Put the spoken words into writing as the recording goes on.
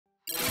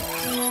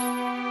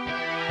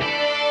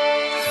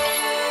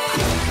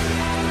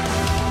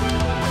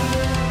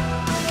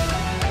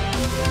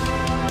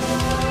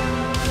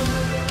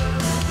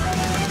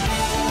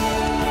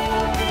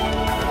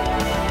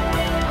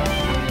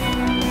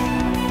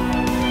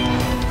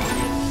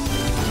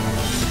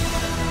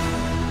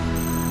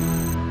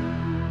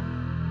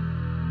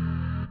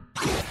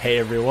Hey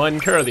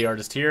everyone, Kuro the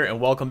Artist here, and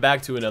welcome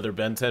back to another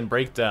Ben 10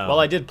 breakdown. While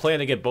I did plan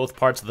to get both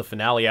parts of the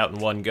finale out in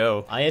one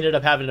go, I ended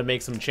up having to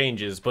make some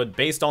changes, but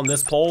based on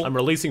this poll, I'm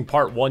releasing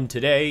part 1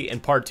 today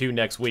and part 2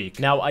 next week.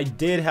 Now, I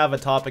did have a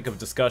topic of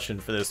discussion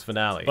for this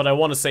finale, but I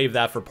want to save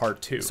that for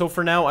part 2. So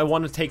for now, I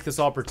want to take this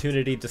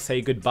opportunity to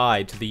say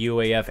goodbye to the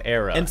UAF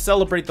era, and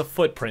celebrate the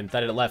footprint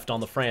that it left on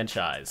the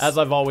franchise. As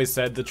I've always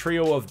said, the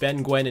trio of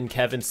Ben, Gwen, and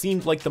Kevin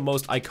seemed like the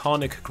most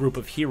iconic group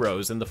of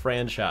heroes in the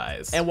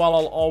franchise. And while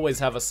I'll always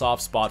have a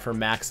soft spot for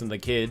Max and the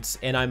kids,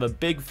 and I'm a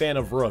big fan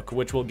of Rook,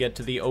 which we'll get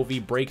to the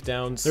OV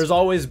breakdowns, there's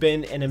always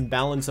been an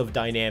imbalance of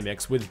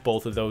dynamics with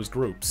both of those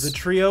groups. The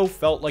trio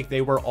felt like they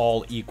were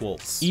all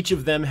equals. Each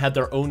of them had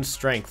their own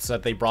strengths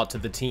that they brought to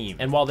the team,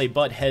 and while they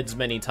butt heads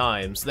many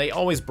times, they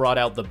always brought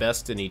out the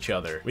best in each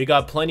other. We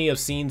got plenty of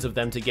scenes of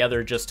them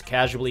together just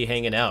casually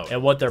hanging out,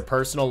 and what their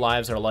personal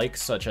lives are like,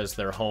 such as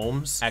their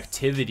homes,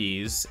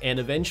 activities, and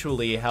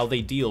eventually how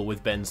they deal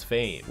with Ben's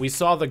fame. We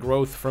saw the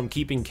growth from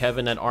keeping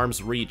Kevin at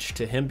arm's reach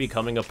to him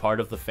becoming a part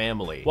of the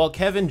family. While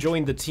Kevin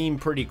joined the team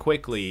pretty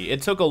quickly,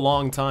 it took a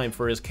long time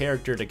for his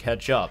character to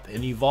catch up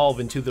and evolve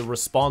into the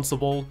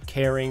responsible,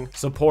 caring,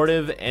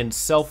 supportive, and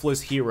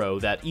selfless hero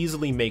that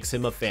easily makes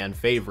him a fan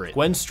favorite.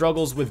 Gwen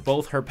struggles with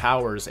both her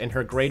powers and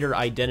her greater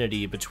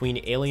identity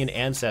between alien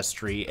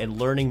ancestry and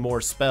learning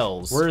more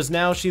spells, whereas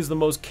now she's the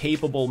most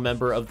capable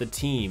member of the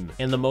team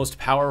and the most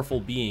powerful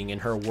being in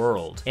her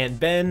world. And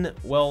Ben,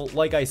 well,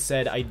 like I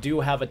said, I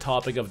do have a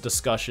topic of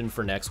discussion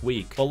for next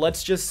week, but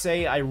let's just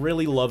say I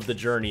really love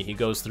the journey he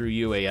goes through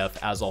UAF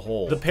as a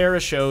whole. The pair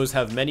of shows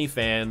have many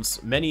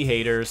fans, many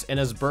haters, and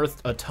has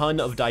birthed a ton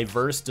of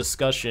diverse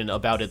discussion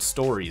about its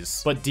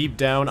stories. But deep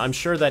down, I'm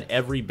sure that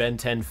every Ben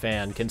 10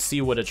 fan can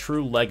see what a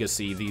true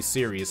legacy these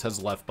series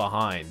has left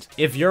behind.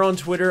 If you're on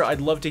Twitter,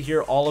 I'd love to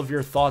hear all of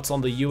your thoughts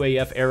on the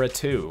UAF era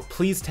too.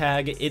 Please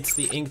tag It's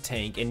the Ink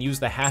Tank and use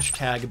the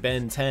hashtag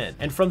Ben10.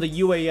 And from the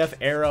UAF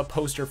era,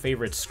 post your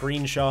favorite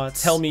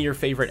screenshots, tell me your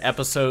favorite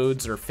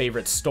episodes or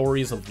favorite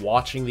stories of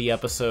watching the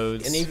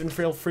episodes, and even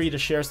feel free to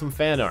share some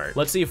fan art.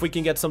 Let's see if we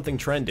can get something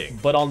trending.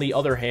 But on the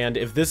other hand,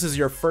 if this is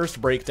your first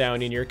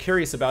breakdown and you're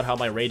curious about how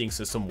my rating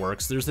system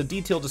works, there's a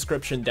detailed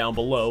description down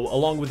below,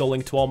 along with a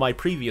link to all my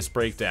previous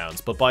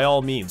breakdowns, but by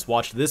all means,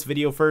 watch this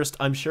video first,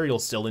 I'm sure you'll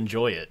still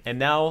enjoy it. And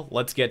now,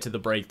 let's get to the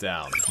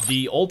breakdown.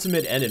 The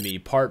Ultimate Enemy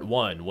Part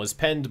 1 was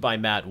penned by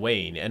Matt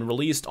Wayne and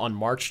released on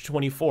March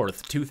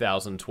 24th,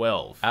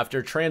 2012.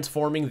 After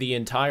transforming the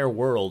entire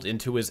world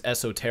into his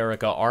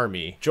Esoterica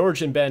army,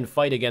 George and Ben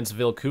fight against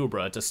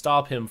Vilcubra to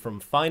stop him from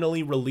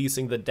finally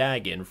releasing the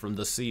Dagon from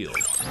the seal.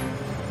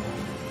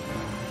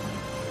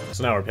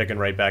 So now we're picking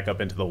right back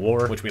up into the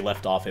war, which we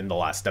left off in the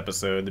last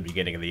episode, the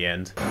beginning of the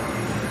end.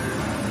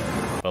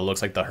 But it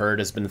looks like the herd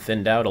has been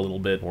thinned out a little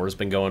bit. War's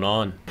been going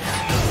on.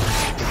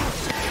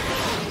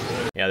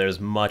 Yeah, there's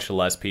much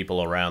less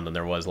people around than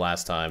there was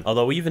last time.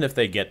 Although even if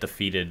they get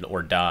defeated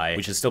or die,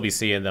 we should still be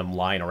seeing them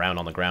lying around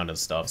on the ground and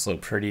stuff. So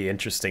pretty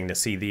interesting to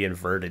see the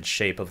inverted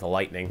shape of the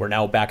lightning. We're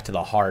now back to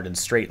the hard and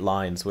straight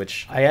lines,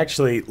 which I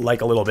actually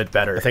like a little bit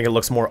better. I think it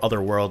looks more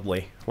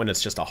otherworldly when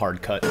it's just a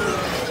hard cut.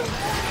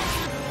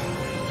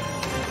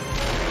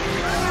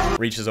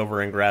 Reaches over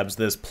and grabs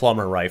this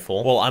plumber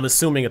rifle. Well, I'm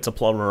assuming it's a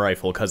plumber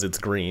rifle because it's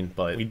green,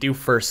 but we do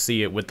first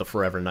see it with the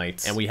Forever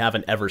Knights, and we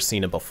haven't ever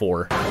seen it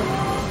before.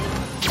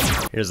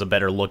 Here's a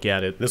better look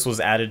at it. This was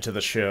added to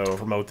the show to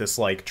promote this,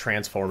 like,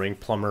 transforming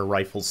plumber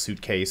rifle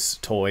suitcase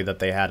toy that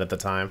they had at the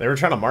time. They were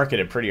trying to market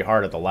it pretty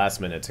hard at the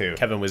last minute, too.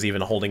 Kevin was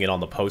even holding it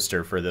on the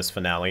poster for this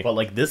finale. But,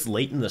 like, this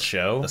late in the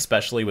show,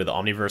 especially with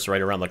Omniverse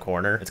right around the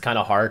corner, it's kind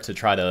of hard to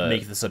try to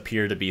make this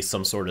appear to be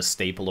some sort of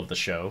staple of the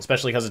show,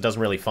 especially because it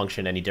doesn't really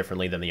function any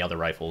differently than the other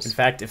rifles. In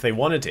fact, if they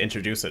wanted to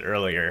introduce it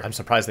earlier, I'm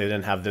surprised they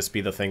didn't have this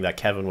be the thing that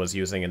Kevin was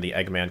using in the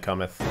Eggman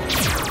Cometh.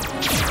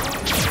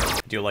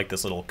 I do like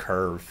this little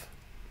curve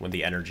when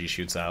the energy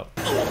shoots out.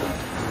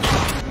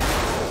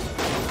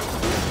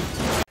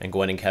 And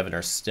Gwen and Kevin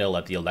are still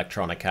at the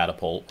electronic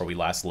catapult where we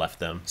last left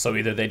them. So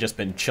either they just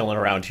been chilling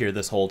around here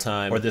this whole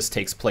time, or this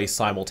takes place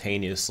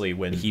simultaneously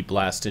when Heat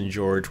Blast and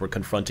George were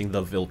confronting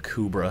the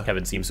Vilcubra.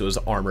 Kevin seems to have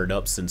armored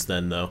up since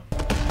then, though.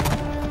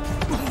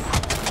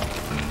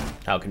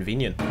 How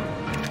convenient.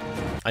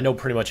 I know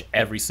pretty much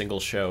every single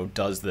show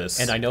does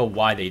this, and I know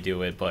why they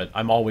do it, but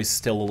I'm always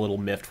still a little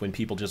miffed when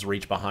people just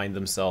reach behind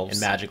themselves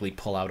and magically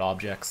pull out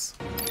objects.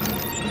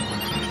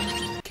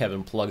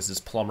 Kevin plugs his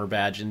plumber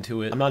badge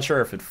into it. I'm not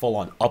sure if it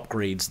full-on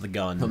upgrades the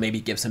gun, but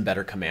maybe gives him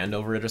better command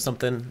over it or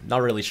something.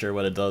 Not really sure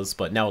what it does,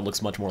 but now it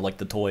looks much more like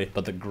the toy.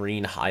 But the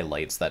green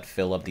highlights that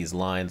fill up these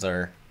lines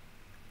are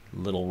a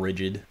little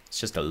rigid. It's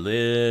just a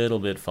little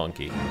bit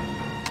funky.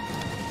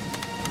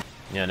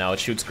 Yeah, now it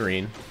shoots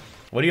green.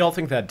 What do y'all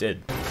think that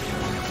did?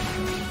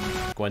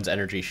 Gwen's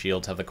energy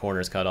shields have the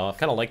corners cut off.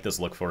 Kind of like this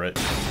look for it.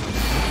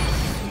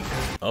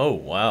 Oh,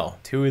 wow.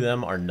 Two of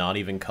them are not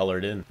even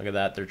colored in. Look at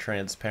that, they're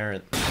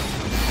transparent.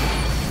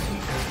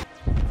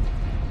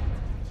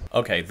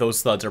 Okay,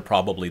 those thuds are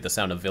probably the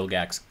sound of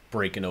Vilgax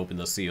breaking open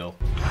the seal.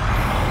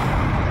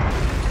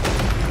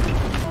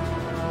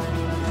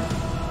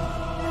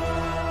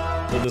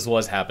 So this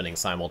was happening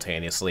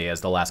simultaneously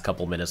as the last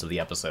couple minutes of the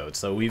episode,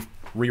 so we've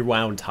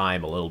rewound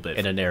time a little bit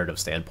in a narrative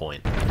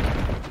standpoint.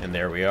 And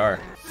there we are.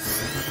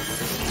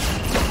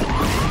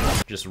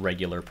 Just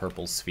regular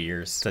purple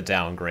spheres. It's a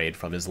downgrade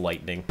from his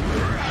lightning.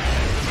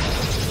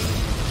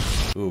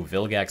 Ooh,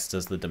 Vilgax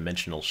does the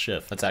dimensional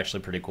shift. That's actually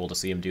pretty cool to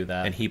see him do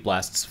that. And Heat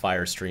Blast's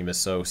fire stream is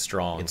so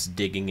strong, it's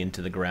digging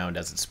into the ground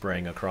as it's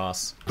spraying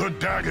across. The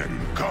Dagon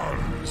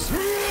comes!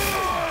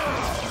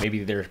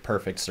 Maybe they're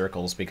perfect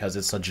circles because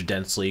it's such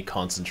densely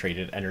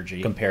concentrated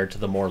energy compared to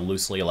the more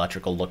loosely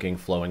electrical looking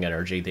flowing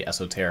energy the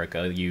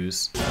Esoterica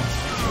use.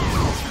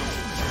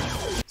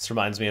 This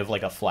reminds me of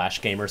like a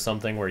Flash game or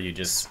something where you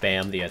just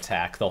spam the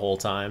attack the whole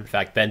time. In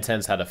fact, Ben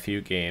 10's had a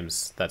few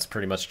games that's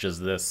pretty much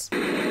just this.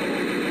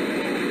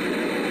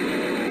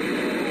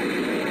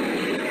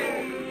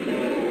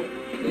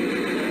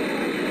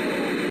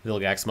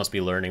 Vilgax must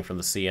be learning from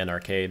the CN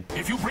arcade.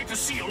 If you break the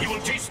seal, you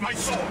will taste my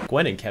soul!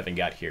 Gwen and Kevin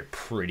got here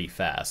pretty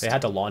fast. They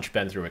had to launch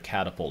Ben through a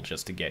catapult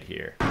just to get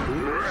here.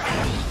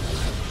 I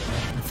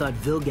thought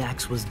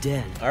Vilgax was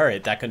dead.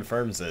 Alright, that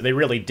confirms it. They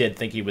really did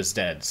think he was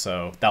dead,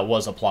 so that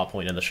was a plot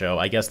point in the show.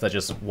 I guess that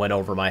just went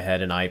over my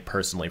head and I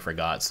personally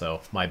forgot,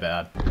 so my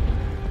bad.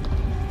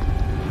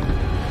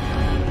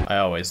 I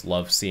always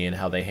love seeing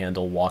how they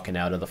handle walking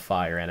out of the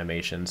fire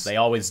animations. They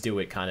always do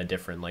it kind of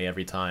differently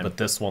every time, but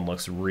this one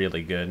looks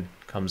really good.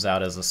 Comes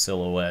out as a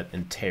silhouette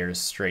and tears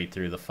straight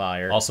through the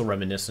fire. Also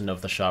reminiscent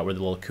of the shot where the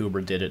little Cooper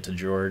did it to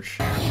George.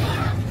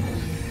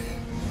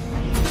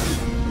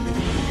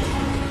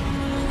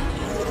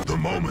 The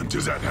moment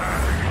is at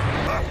hand!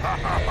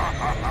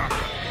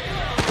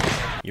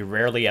 You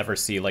rarely ever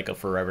see like a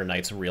Forever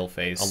Knight's real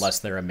face unless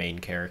they're a main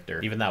character.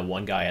 Even that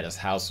one guy at his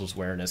house was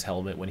wearing his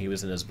helmet when he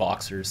was in his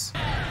boxers.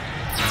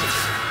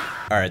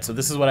 Alright, so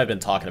this is what I've been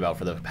talking about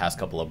for the past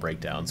couple of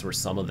breakdowns, where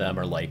some of them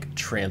are like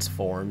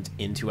transformed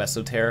into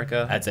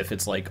Esoterica, as if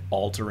it's like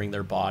altering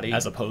their body,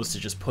 as opposed to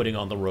just putting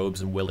on the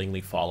robes and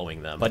willingly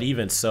following them. But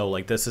even so,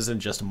 like this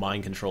isn't just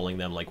mind controlling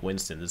them like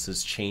Winston, this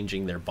is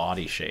changing their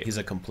body shape. He's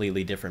a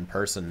completely different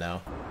person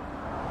now.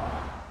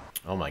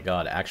 Oh my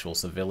god, actual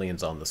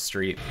civilians on the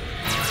street.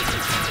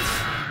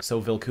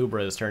 So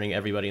Vilcubra is turning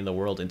everybody in the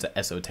world into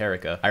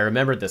Esoterica. I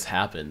remembered this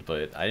happened,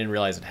 but I didn't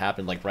realize it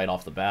happened like right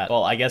off the bat.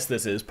 Well, I guess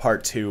this is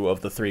part 2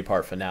 of the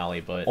 3-part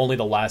finale, but only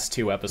the last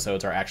 2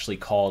 episodes are actually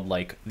called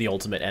like The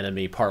Ultimate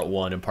Enemy Part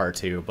 1 and Part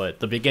 2, but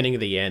the beginning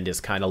of the end is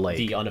kind of like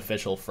the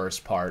unofficial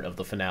first part of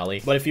the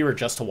finale. But if you were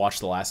just to watch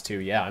the last 2,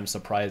 yeah, I'm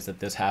surprised that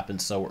this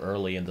happened so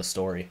early in the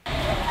story.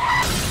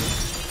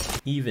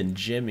 Even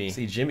Jimmy.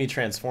 See, Jimmy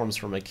transforms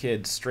from a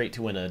kid straight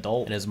to an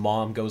adult, and his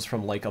mom goes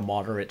from like a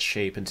moderate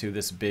shape into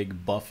this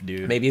big buff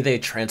dude. Maybe they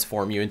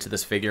transform you into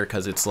this figure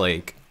because it's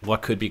like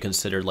what could be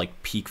considered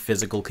like peak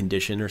physical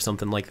condition or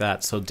something like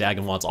that. So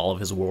Dagon wants all of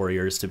his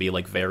warriors to be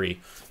like very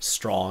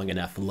strong and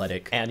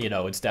athletic. And you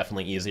know, it's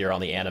definitely easier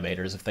on the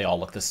animators if they all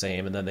look the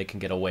same and then they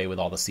can get away with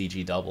all the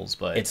CG doubles.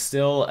 But it's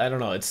still, I don't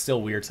know, it's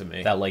still weird to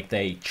me that like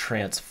they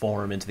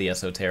transform into the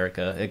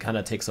Esoterica. It kind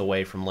of takes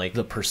away from like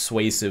the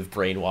persuasive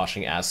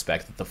brainwashing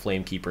aspect that the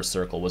Flamekeeper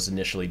Circle was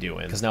initially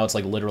doing. Because now it's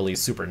like literally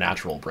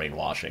supernatural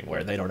brainwashing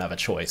where they don't have a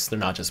choice. They're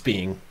not just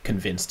being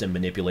convinced and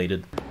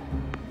manipulated.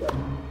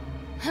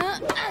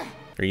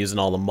 They're using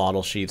all the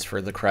model sheets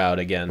for the crowd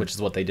again, which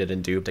is what they did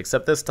in Duped,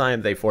 except this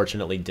time they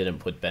fortunately didn't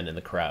put Ben in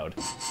the crowd.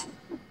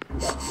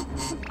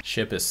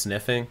 Ship is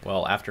sniffing?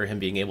 Well, after him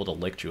being able to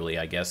lick Julie,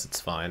 I guess it's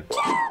fine.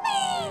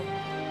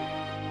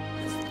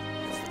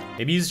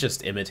 Maybe he's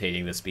just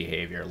imitating this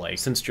behavior, like,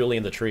 since Julie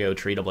and the trio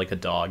treat him like a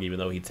dog, even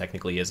though he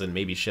technically isn't,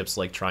 maybe Ship's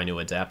like trying to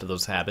adapt to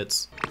those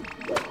habits.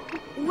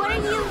 What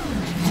are you?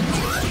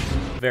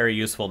 Very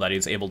useful that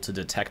he's able to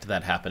detect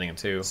that happening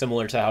too.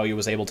 Similar to how he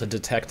was able to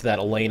detect that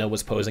Elena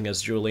was posing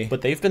as Julie.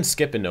 But they've been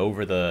skipping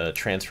over the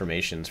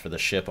transformations for the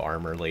ship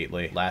armor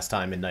lately. Last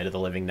time in Night of the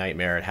Living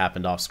Nightmare it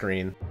happened off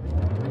screen.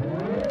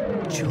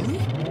 Julie?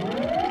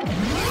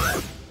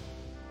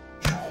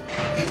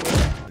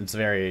 It's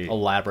very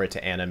elaborate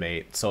to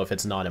animate, so if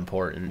it's not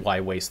important,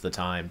 why waste the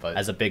time? But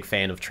as a big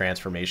fan of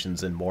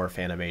transformations and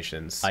morph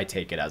animations, I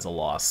take it as a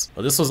loss.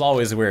 But this was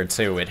always weird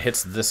too. It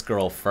hits this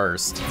girl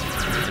first,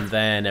 and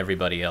then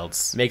everybody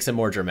else. Makes it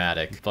more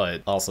dramatic,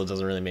 but also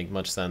doesn't really make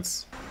much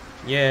sense.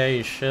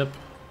 Yay, Ship.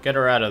 Get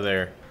her out of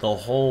there. The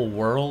whole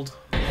world?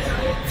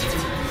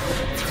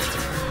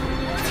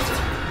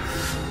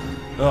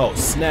 Oh,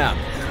 snap.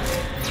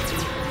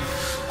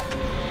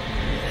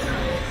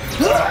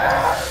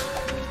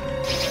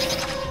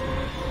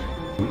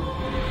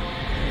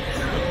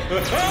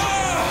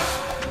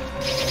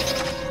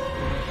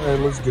 Alright,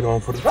 let's get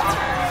on for the...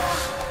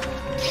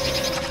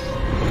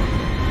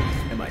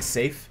 Am I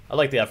safe. I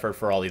like the effort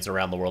for all these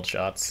around the world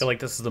shots. I feel like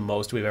this is the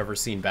most we've ever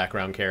seen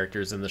background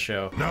characters in the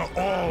show. Now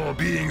all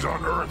beings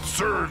on Earth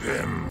serve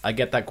him. I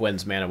get that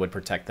Gwen's mana would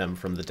protect them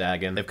from the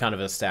Dagon. They've kind of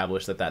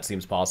established that that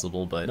seems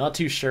possible, but not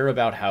too sure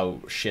about how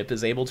Ship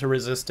is able to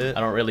resist it.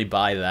 I don't really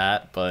buy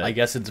that, but I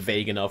guess it's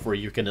vague enough where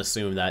you can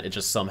assume that it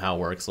just somehow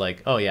works.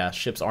 Like, oh yeah,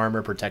 Ship's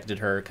armor protected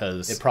her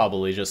because it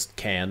probably just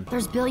can.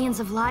 There's billions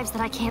of lives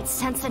that I can't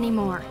sense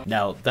anymore.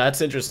 Now,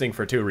 that's interesting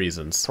for two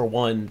reasons. For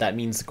one, that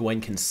means Gwen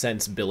can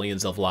sense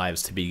billions of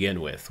lives to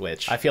begin with,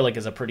 which I feel like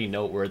is a pretty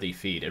noteworthy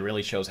feat. It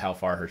really shows how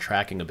far her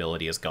tracking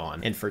ability has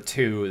gone. And for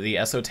two, the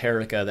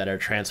esoterica that are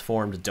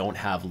transformed don't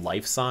have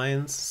life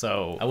signs,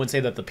 so I wouldn't say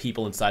that the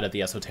people inside of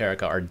the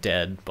esoterica are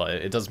dead, but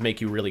it does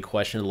make you really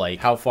question, like,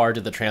 how far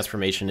did the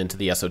transformation into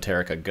the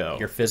esoterica go?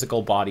 Your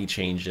physical body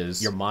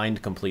changes, your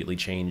mind completely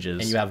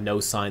changes, and you have no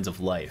signs of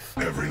life.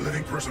 Every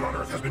living person on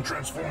Earth has been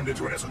transformed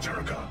into an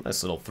esoterica.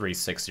 This little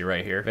 360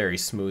 right here, very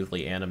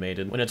smoothly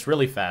animated. When it's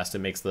really fast, it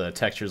makes the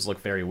textures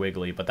look very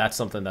wiggly, but that's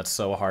something that's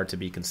so hard to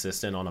be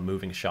consistent on a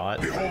moving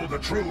shot. Behold the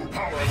true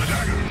power of the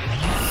Dagon.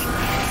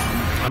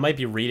 I might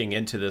be reading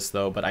into this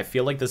though, but I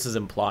feel like this is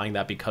implying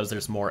that because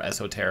there's more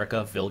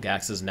esoterica,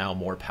 Vilgax is now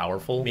more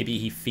powerful. Maybe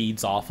he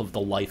feeds off of the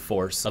life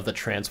force of the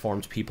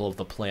transformed people of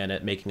the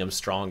planet, making them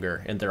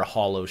stronger, and their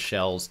hollow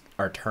shells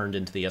are turned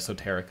into the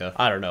esoterica.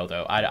 I don't know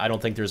though. I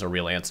don't think there's a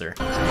real answer.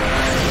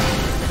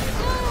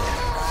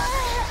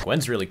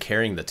 Gwen's really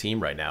carrying the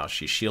team right now.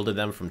 She shielded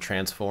them from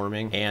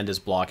transforming and is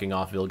blocking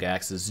off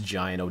Vilgax's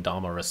giant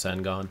Odama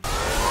Rasengan.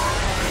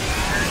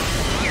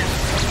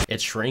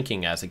 It's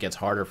shrinking as it gets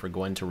harder for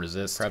Gwen to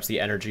resist. Perhaps the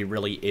energy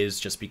really is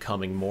just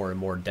becoming more and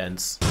more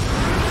dense.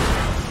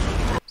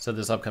 So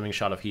this upcoming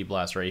shot of Heat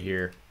Blast right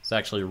here is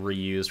actually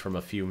reused from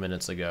a few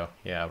minutes ago.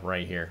 Yeah,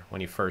 right here,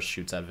 when he first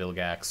shoots at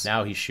Vilgax.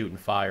 Now he's shooting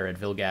fire at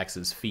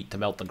Vilgax's feet to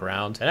melt the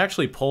ground. It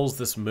actually pulls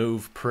this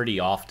move pretty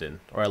often,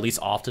 or at least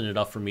often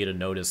enough for me to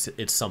notice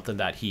it's something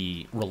that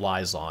he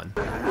relies on.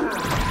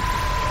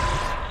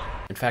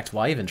 In fact,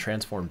 why even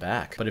transform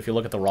back? But if you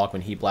look at the rock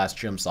when Heat Blast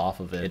jumps off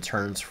of it, it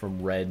turns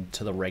from red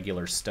to the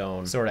regular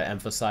stone, sort of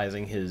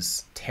emphasizing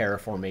his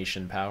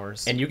terraformation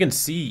powers. And you can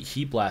see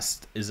Heat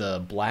Blast is a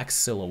black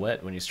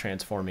silhouette when he's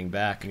transforming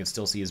back. You can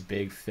still see his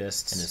big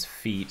fists and his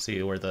feet.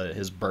 See where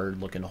his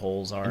bird-looking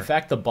holes are. In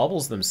fact, the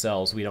bubbles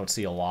themselves we don't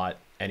see a lot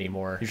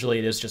anymore. Usually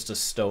it is just a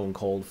stone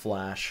cold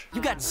flash.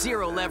 You got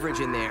zero leverage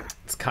in there.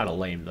 It's kind of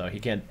lame though. He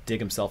can't dig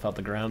himself out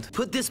the ground.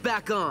 Put this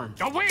back on.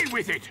 Away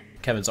with it!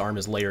 Kevin's arm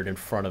is layered in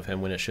front of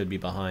him when it should be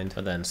behind,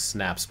 but then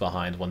snaps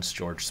behind once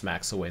George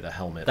smacks away the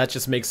helmet. That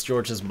just makes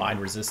George's mind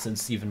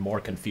resistance even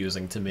more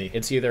confusing to me.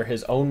 It's either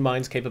his own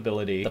mind's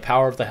capability, the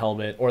power of the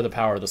helmet, or the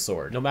power of the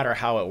sword. No matter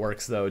how it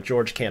works though,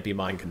 George can't be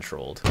mind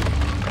controlled.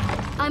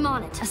 I'm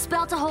on it. A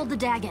spell to hold the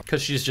Dagon.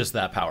 Because she's just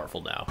that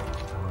powerful now.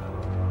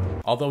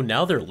 Although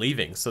now they're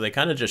leaving, so they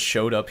kind of just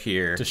showed up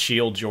here to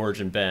shield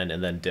George and Ben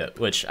and then dip.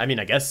 Which, I mean,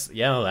 I guess,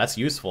 yeah, that's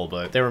useful,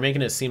 but they were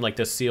making it seem like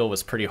this seal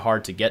was pretty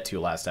hard to get to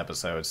last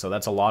episode, so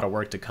that's a lot of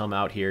work to come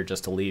out here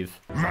just to leave.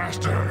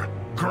 Master,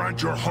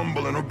 grant your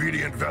humble and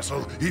obedient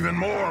vessel even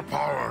more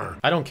power.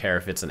 I don't care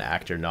if it's an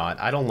act or not.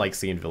 I don't like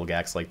seeing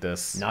Vilgax like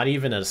this. Not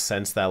even in a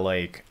sense that,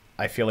 like,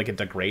 I feel like it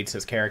degrades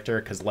his character,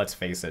 because let's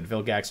face it,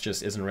 Vilgax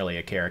just isn't really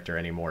a character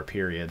anymore,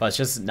 period. But it's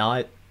just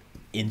not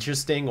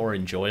interesting or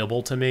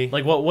enjoyable to me.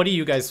 Like, what do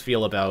you guys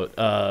feel about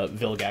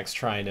Vilgax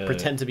trying to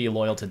pretend to be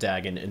loyal to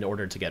Dagon in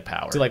order to get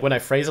power? So, like, when I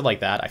phrase it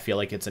like that, I feel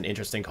like it's an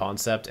interesting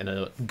concept and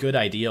a good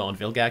idea on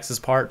Vilgax's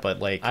part, but,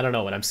 like, I don't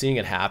know, when I'm seeing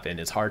it happen,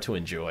 it's hard to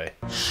enjoy.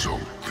 Soak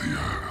the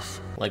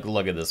earth. Like,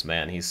 look at this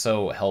man. He's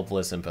so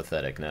helpless and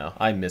pathetic now.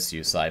 I miss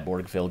you,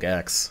 Cyborg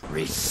Vilgax.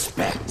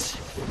 Respect.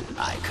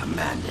 I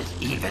command it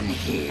even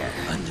here.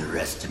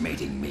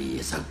 Underestimating me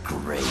is a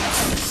grave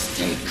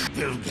mistake.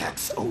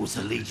 Vilgax owes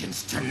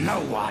allegiance to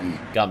no one.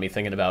 Got me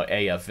thinking about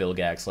AF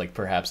Vilgax, like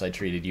perhaps I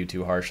treated you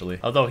too harshly.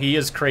 Although he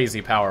is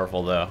crazy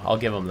powerful though, I'll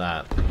give him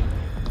that.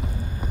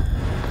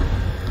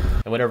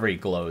 And whenever he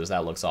glows,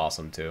 that looks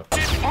awesome too.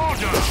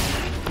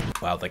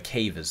 Wow, the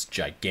cave is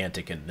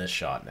gigantic in this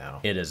shot now.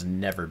 It has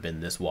never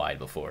been this wide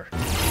before.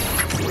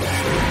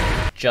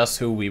 Just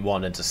who we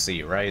wanted to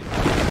see, right?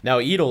 Now,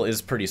 Edel is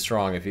pretty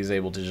strong if he's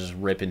able to just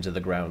rip into the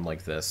ground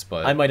like this,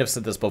 but I might have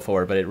said this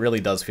before, but it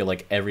really does feel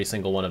like every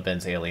single one of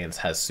Ben's aliens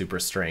has super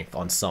strength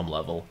on some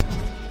level.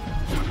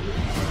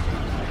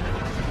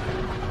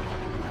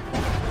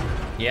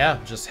 Yeah,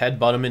 just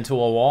headbutt him into a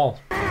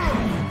wall.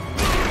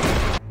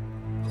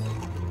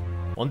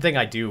 One thing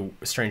I do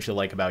strangely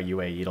like about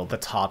UA Edel, the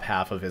top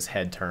half of his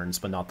head turns,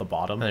 but not the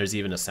bottom. And there's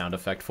even a sound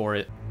effect for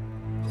it.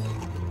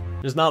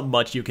 There's not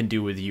much you can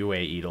do with UA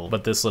Edel,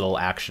 but this little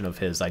action of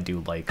his I do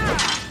like.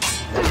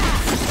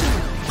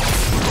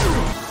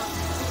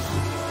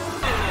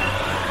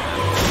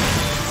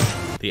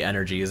 The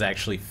energy is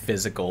actually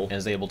physical and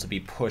is able to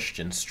be pushed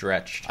and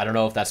stretched. I don't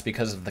know if that's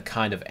because of the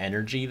kind of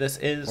energy this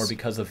is, or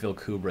because of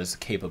Vilkubra's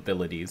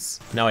capabilities.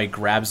 Now he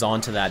grabs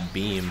onto that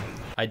beam.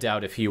 I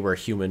doubt if he were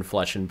human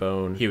flesh and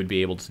bone, he would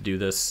be able to do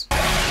this.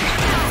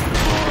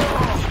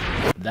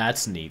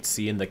 That's neat,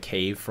 seeing the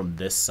cave from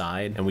this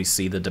side, and we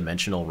see the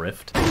dimensional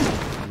rift.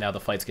 And now the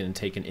fight's getting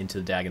taken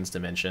into Dagon's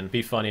dimension.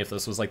 Be funny if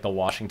this was like the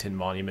Washington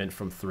Monument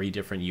from 3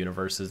 different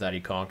universes that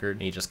he conquered,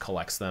 and he just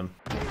collects them.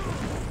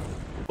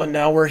 But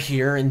now we're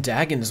here in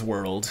Dagon's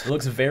world. It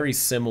looks very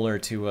similar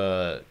to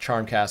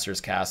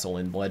Charmcaster's castle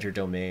in Ledger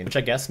Domain, which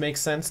I guess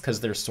makes sense because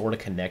they're sort of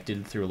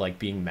connected through like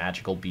being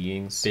magical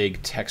beings. Big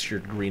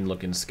textured green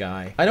looking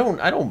sky. I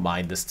don't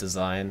mind this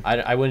design.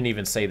 I wouldn't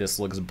even say this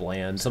looks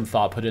bland. Some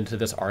thought put into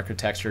this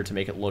architecture to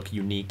make it look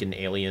unique and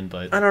alien,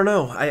 but I don't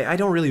know. I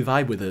don't really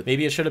vibe with it.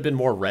 Maybe it should have been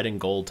more red and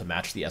gold to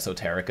match the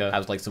Esoterica.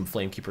 Has like some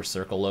Flamekeeper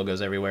Circle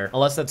logos everywhere.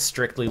 Unless that's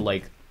strictly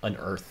like an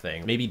Earth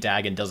thing. Maybe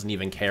Dagon doesn't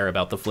even care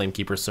about the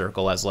Flamekeeper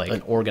Circle as like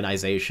an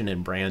organization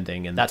and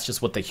branding, and that's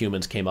just what the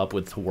humans came up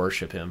with to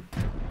worship him.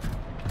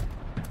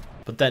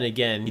 But then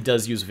again, he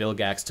does use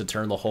Vilgax to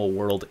turn the whole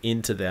world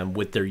into them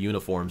with their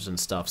uniforms and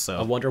stuff, so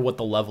I wonder what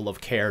the level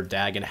of care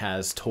Dagon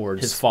has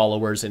towards his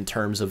followers in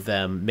terms of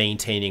them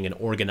maintaining an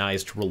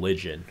organized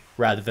religion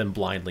rather than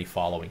blindly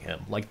following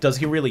him. Like, does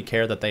he really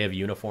care that they have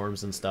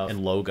uniforms and stuff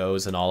and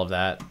logos and all of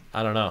that?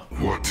 I don't know.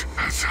 What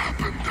has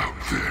happened up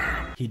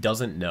there? He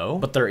doesn't know?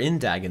 But they're in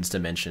Dagon's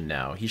dimension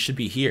now. He should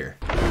be here.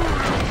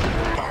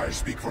 I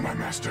speak for my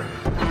master.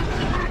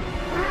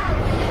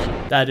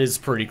 That is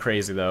pretty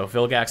crazy, though.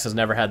 Vilgax has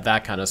never had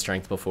that kind of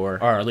strength before.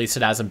 Or at least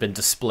it hasn't been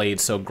displayed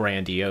so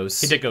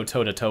grandiose. He did go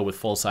toe-to-toe with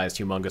full-sized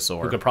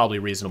Humungosaur, who could probably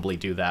reasonably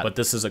do that. But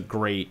this is a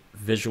great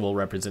visual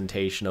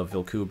representation of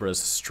Vilkubra's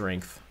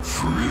strength.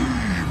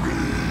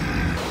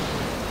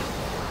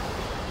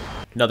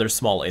 Another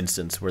small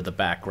instance where the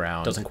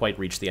background doesn't quite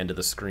reach the end of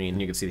the screen.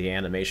 You can see the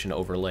animation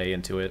overlay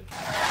into it.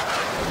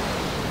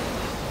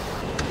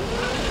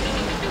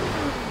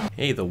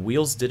 Hey, the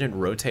wheels didn't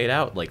rotate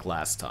out like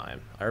last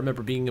time. I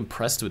remember being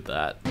impressed with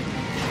that.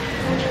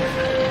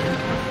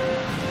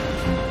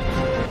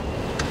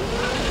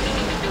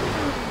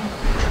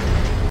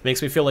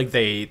 Makes me feel like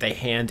they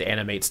hand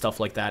animate stuff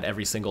like that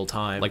every single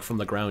time, like from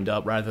the ground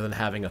up, rather than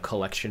having a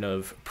collection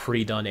of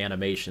pre-done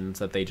animations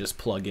that they just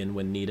plug in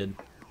when needed.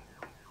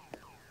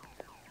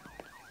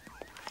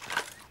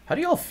 How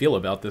do y'all feel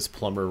about this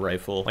plumber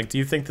rifle? Like, do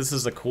you think this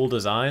is a cool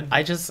design?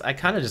 I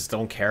kind of just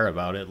don't care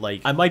about it.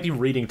 Like, I might be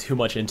reading too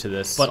much into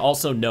this, but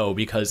also no,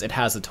 because it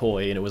has a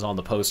toy and it was on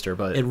the poster,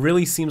 but it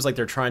really seems like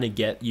they're trying to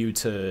get you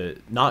to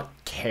not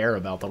care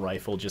about the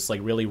rifle, just like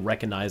really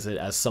recognize it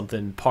as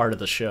something part of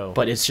the show.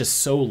 But it's just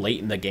so late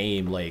in the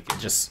game, like, it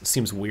just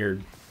seems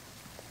weird.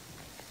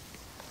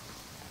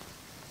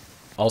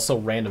 Also,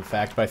 random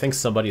fact, but I think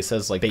somebody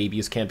says, like,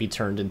 babies can't be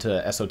turned into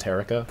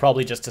Esoterica.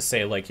 Probably just to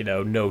say, like, you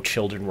know, no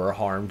children were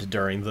harmed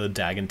during the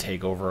Dagon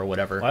takeover or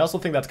whatever. Well, I also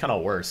think that's kind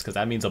of worse, because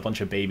that means a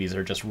bunch of babies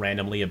are just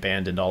randomly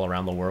abandoned all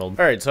around the world.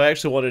 Alright, so I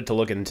actually wanted to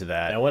look into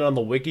that. I went on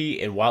the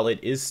wiki, and while it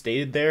is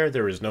stated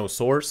there is no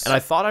source. And I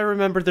thought I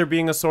remembered there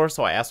being a source,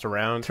 so I asked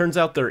around. Turns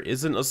out there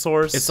isn't a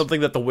source. It's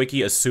something that the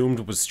wiki assumed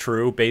was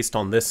true based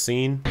on this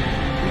scene.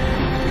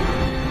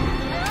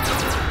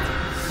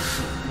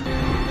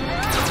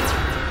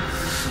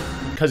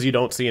 Because you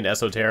don't see an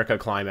Esoterica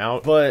climb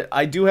out. But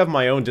I do have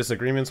my own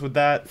disagreements with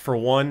that. For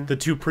one, the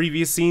 2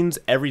 previous scenes,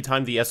 every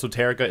time the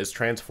Esoterica is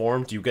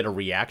transformed, you get a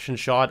reaction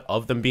shot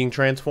of them being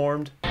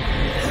transformed.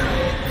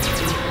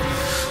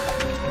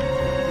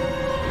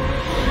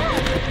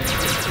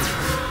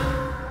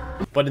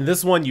 But in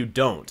this one, you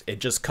don't.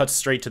 It just cuts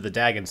straight to the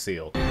Dagon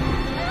seal.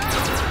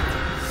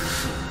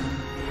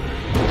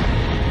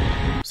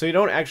 So you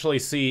don't actually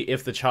see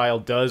if the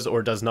child does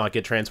or does not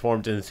get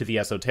transformed into the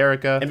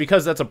Esoterica. And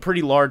because that's a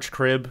pretty large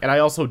crib, and I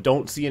also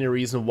don't see any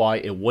reason why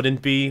it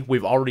wouldn't be.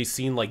 We've already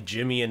seen like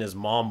Jimmy and his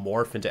mom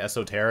morph into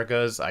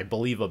Esotericas. I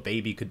believe a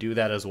baby could do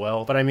that as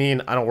well. But I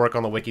mean, I don't work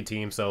on the wiki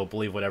team, so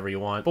believe whatever you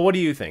want. But what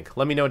do you think?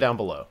 Let me know down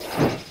below.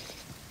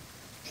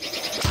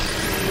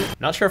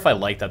 Not sure if I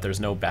like that there's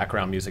no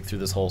background music through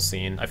this whole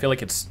scene. I feel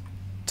like it's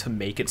to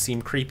make it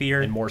seem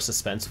creepier and more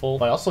suspenseful.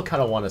 But I also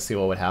kind of want to see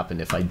what would happen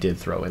if I did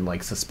throw in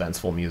like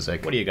suspenseful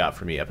music. What do you got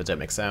for me,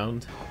 Epidemic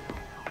Sound?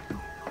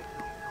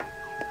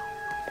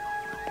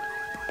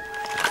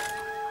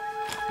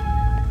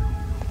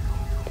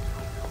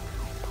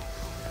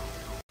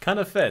 Kind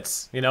of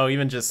fits, you know,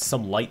 even just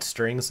some light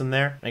strings in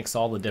there makes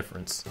all the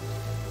difference.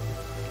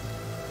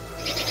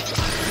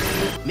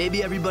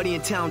 Maybe everybody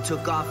in town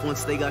took off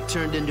once they got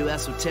turned into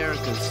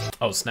Esotericas.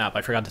 Oh snap,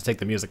 I forgot to take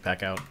the music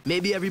back out.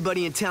 Maybe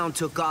everybody in town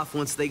took off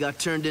once they got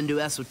turned into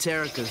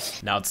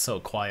Esotericas. Now it's so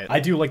quiet.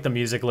 I do like the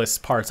music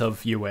list parts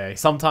of UA.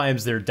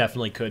 Sometimes there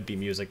definitely could be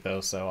music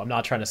though, so I'm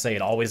not trying to say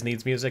it always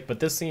needs music,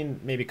 but this scene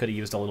maybe could have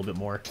used a little bit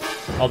more.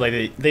 Although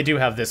they do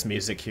have this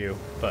music cue,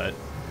 but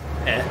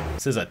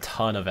This is a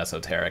ton of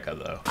esoterica,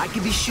 though. I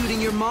could be shooting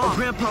your mom,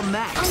 Grandpa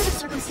Max. Under the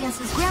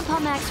circumstances, Grandpa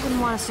Max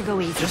wouldn't want us to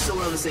go easy. Just so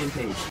we're on the same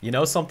page. You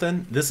know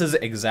something? This is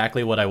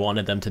exactly what I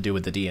wanted them to do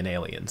with the D and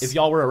aliens. If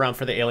y'all were around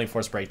for the Alien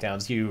Force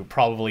breakdowns, you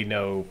probably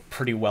know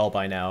pretty well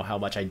by now how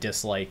much I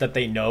dislike that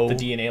they know the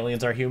D and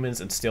aliens are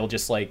humans and still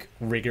just like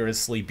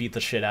rigorously beat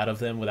the shit out of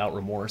them without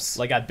remorse.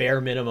 Like at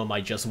bare minimum,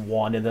 I just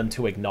wanted them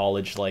to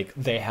acknowledge like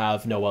they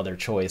have no other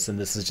choice and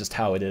this is just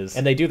how it is.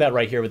 And they do that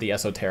right here with the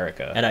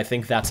esoterica. And I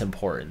think that's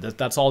important.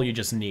 That's all you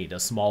just need, a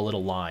small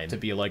little line to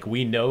be like,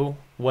 we know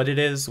what it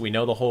is. We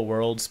know the whole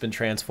world's been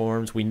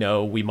transformed. We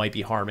know we might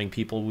be harming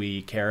people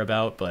we care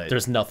about, but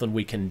there's nothing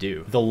we can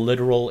do. The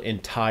literal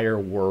entire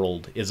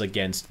world is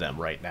against them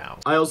right now.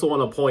 I also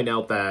want to point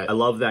out that I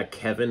love that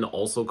Kevin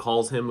also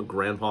calls him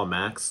Grandpa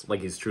Max,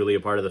 like he's truly a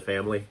part of the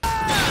family.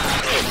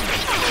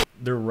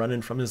 They're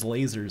running from his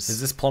lasers.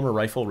 Is this plumber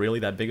rifle really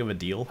that big of a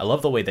deal? I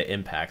love the way the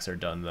impacts are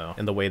done though,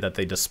 and the way that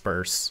they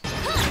disperse.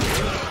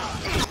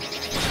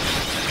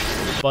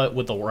 But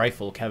with the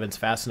rifle, Kevin's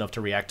fast enough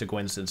to react to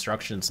Gwen's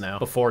instructions now.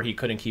 Before, he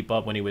couldn't keep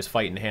up when he was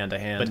fighting hand to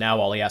hand, but now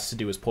all he has to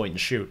do is point and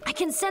shoot. I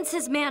can sense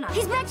his mana.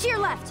 He's back to your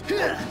left.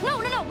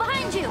 No,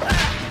 behind you.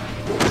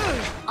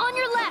 On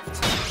your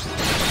left.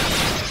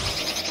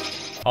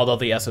 Although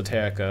the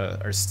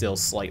esoterica are still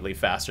slightly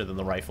faster than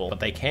the rifle,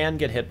 but they can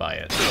get hit by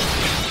it.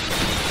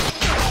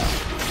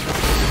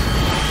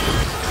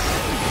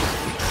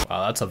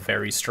 Wow, that's a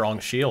very strong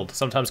shield.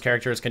 Sometimes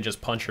characters can just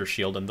punch her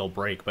shield and they'll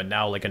break, but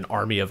now like an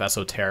army of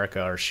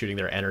esoterica are shooting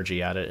their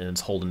energy at it and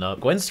it's holding up.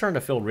 Gwen's starting to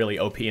feel really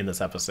OP in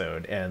this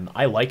episode, and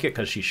I like it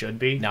because she should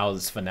be. Now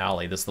this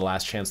finale, this is the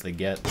last chance they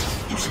get.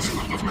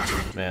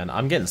 Man,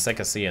 I'm getting sick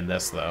of seeing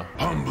this though.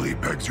 Humbly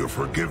begs your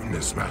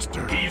forgiveness,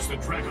 Master. He's the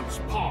dragon's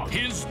pawn.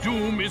 His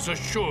doom is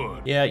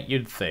assured. Yeah,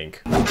 you'd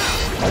think.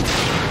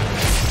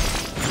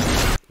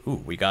 Ooh,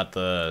 we got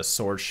the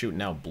sword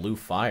shooting out blue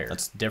fire.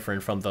 That's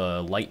different from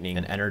the lightning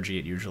and energy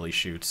it usually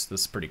shoots.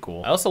 This is pretty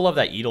cool. I also love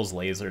that Edel's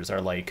lasers are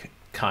like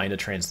kind of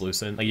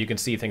translucent. Like you can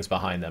see things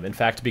behind them. In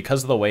fact,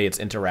 because of the way it's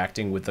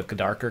interacting with the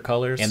darker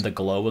colors and the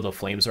glow of the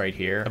flames right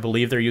here, I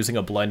believe they're using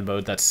a blend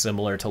mode that's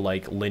similar to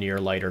like linear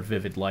light or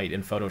vivid light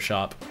in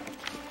Photoshop.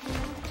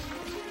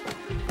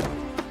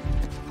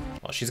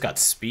 She's got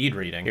speed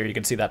reading. Here you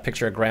can see that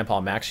picture of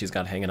Grandpa Max she's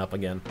got hanging up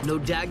again. No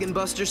Dagon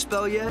Buster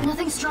spell yet?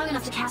 Nothing strong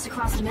enough to cast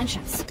across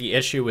dimensions. The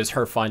issue is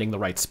her finding the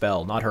right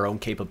spell, not her own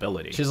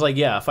capability. She's like,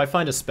 yeah, if I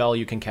find a spell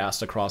you can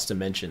cast across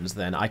dimensions,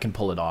 then I can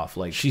pull it off.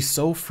 Like, she's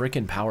so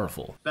freaking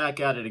powerful.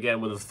 Back at it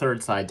again with a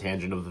third side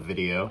tangent of the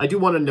video. I do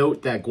want to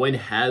note that Gwen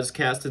has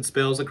casted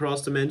spells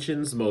across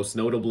dimensions, most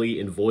notably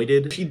in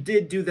Voided. She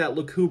did do that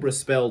Lucubra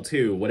spell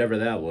too, whatever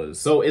that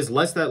was. So it's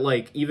less that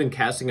like even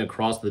casting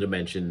across the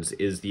dimensions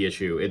is the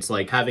issue. It's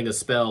like having a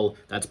spell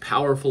that's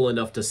powerful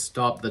enough to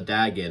stop the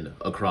Dagon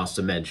across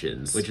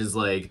dimensions, which is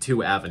like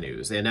 2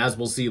 avenues. And as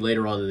we'll see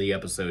later on in the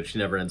episode, she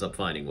never ends up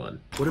finding one.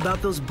 What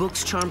about those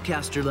books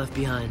Charmcaster left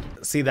behind?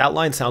 See, that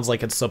line sounds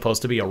like it's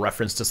supposed to be a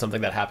reference to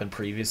something that happened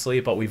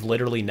previously, but we've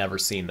literally never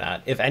seen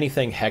that. If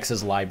anything,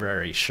 Hex's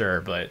library, sure,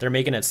 but they're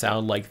making it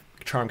sound like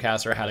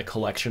Charmcaster had a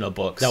collection of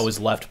books that was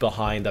left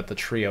behind that the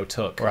trio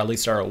took, or at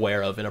least are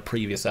aware of in a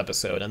previous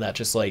episode, and that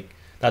just like,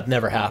 that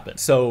never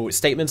happened. So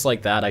statements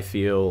like that, I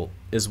feel,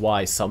 is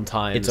why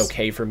sometimes it's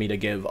okay for me to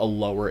give a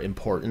lower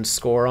importance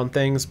score on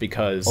things,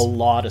 because a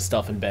lot of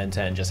stuff in Ben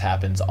 10 just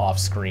happens off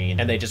screen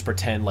and they just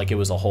pretend like it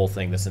was a whole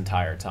thing this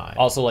entire time.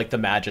 Also like the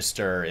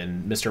Magister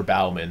and Mr.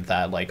 Bauman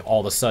that like all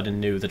of a sudden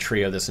knew the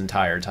trio this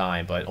entire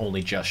time but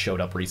only just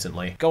showed up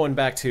recently. Going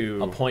back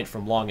to a point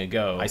from long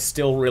ago, I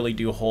still really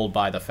do hold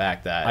by the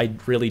fact that I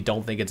really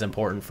don't think it's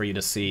important for you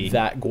to see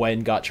that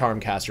Gwen got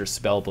Charmcaster's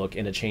spellbook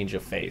in a change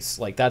of face.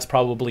 Like that's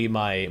probably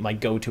my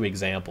go-to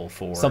example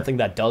for something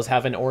that does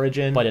have an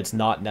origin, but it's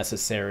not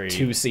necessary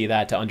to see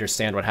that to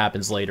understand what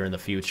happens later in the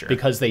future,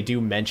 because they do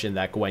mention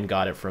that Gwen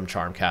got it from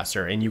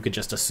Charmcaster and you could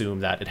just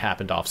assume that it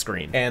happened off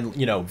screen, and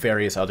you know,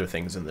 various other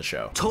things in the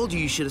show. Told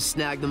you should have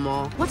snagged them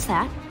all. What's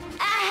that?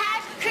 A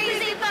hat,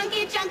 crazy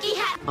funky chunky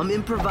hat. I'm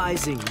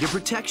improvising. Your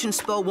protection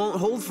spell won't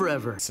hold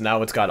forever. So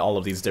now it's got all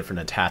of these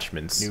different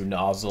attachments. New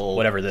nozzle,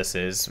 whatever this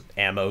is,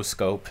 ammo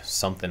scope,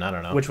 something, I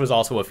don't know. Which was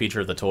also a feature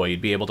of the toy.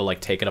 You'd be able to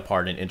like take it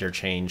apart and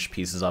interchange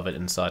pieces of it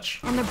and such.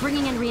 And they're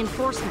bringing in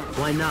reinforcements.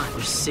 Why not?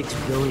 There's 6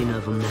 billion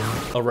of them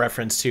now. A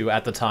reference to,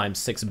 at the time,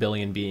 6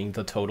 billion being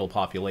the total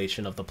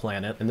population of the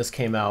planet. And this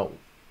came out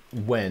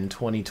when?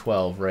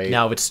 2012, right?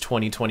 Now it's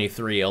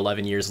 2023,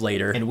 11 years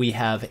later, and we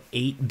have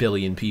 8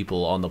 billion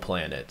people on the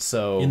planet.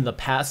 So in the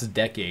past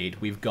decade,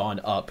 we've gone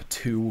up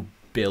 2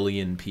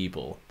 billion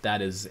people.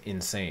 That is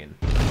insane.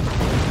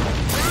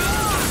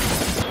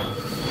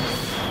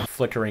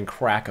 Flickering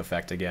crack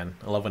effect again.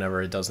 I love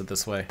whenever it does it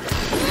this way.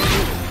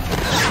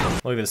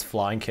 Look at this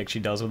flying kick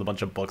she does with a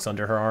bunch of books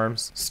under her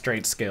arms.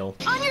 Straight skill.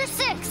 On your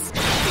 6!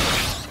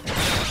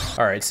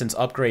 Alright, since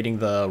upgrading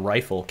the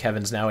rifle,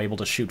 Kevin's now able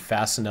to shoot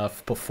fast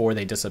enough before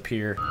they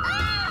disappear.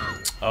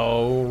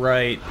 Oh,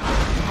 right.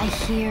 I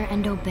hear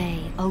and obey,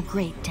 oh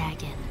great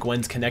Dagon.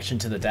 Gwen's connection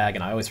to the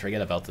Dagon, I always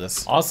forget about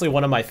this. Honestly,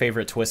 one of my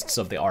favorite twists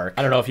of the arc.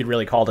 I don't know if you'd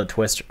really call it a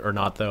twist or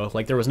not, though.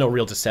 Like, there was no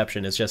real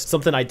deception. It's just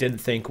something I didn't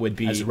think would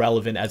be as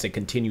relevant as it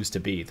continues to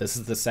be. This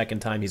is the second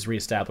time he's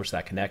reestablished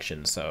that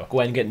connection, so.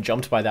 Gwen getting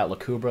jumped by that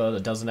Lacubra a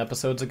dozen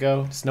episodes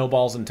ago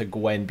snowballs into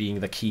Gwen being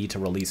the key to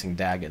releasing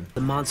Dagon.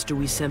 The monster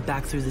we sent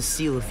back through the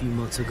seal a few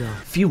months ago.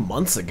 A few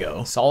months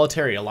ago?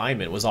 Solitary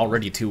Alignment was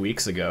already 2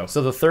 weeks ago.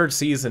 So the third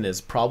season is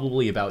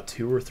probably about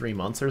 2 or 3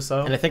 months or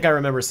so. And I think I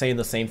remember saying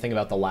the same thing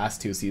about the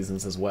last 2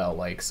 seasons as well.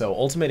 Like, so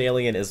Ultimate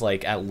Alien is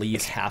like at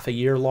least half a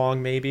year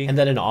long, maybe. And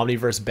then in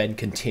Omniverse, Ben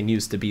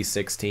continues to be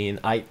 16.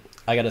 I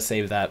gotta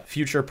save that.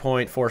 Future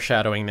point,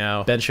 foreshadowing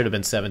now. Ben should have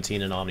been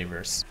 17 in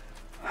Omniverse.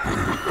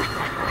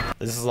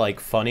 This is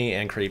like funny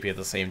and creepy at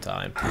the same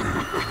time.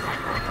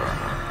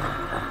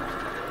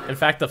 In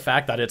fact, the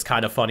fact that it's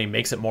kind of funny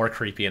makes it more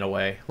creepy in a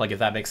way. Like, if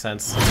that makes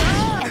sense.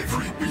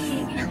 Every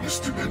being in this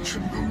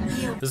dimension will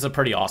kneel. This is a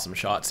pretty awesome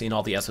shot, seeing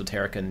all the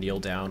Esoterica kneel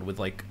down with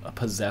like a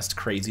possessed,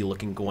 crazy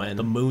looking Gwen.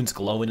 The moon's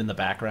glowing in the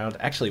background.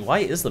 Actually, why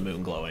is the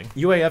moon glowing?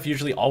 UAF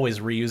usually always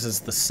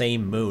reuses the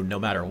same moon no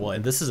matter what,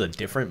 and this is a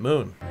different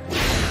moon.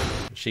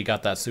 She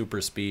got that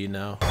super speed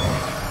now.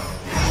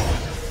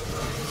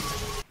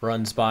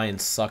 Runs by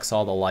and sucks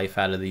all the life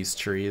out of these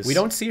trees. We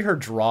don't see her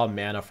draw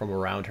mana from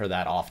around her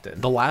that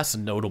often. The last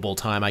notable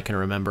time I can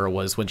remember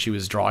was when she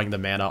was drawing the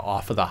mana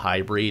off of the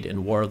Hybrid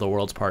in War of the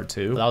Worlds Part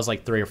 2. That was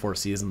like 3 or 4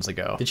 seasons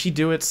ago. Did she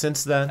do it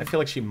since then? I feel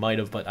like she might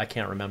have, but I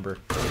can't remember.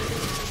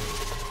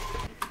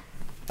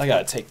 I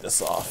gotta take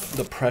this off.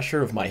 The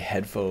pressure of my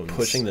headphones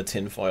pushing the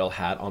tinfoil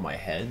hat on my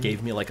head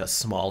gave me like a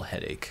small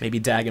headache. Maybe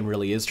Dagon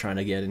really is trying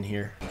to get in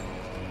here.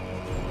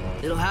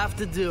 It'll have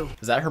to do.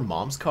 Is that her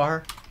mom's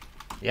car?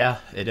 Yeah,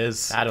 it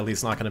is. Dad at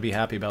least not gonna be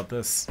happy about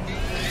this.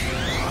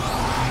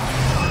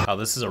 Oh,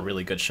 this is a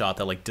really good shot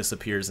that like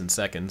disappears in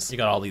seconds. You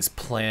got all these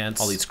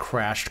plants, all these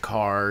crashed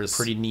cars,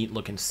 pretty neat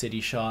looking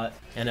city shot,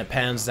 and it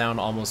pans down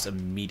almost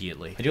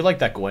immediately. I do like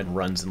that Gwen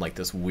runs in like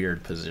this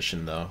weird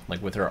position though,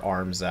 like with her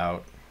arms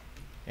out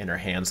and her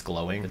hands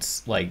glowing.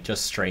 It's like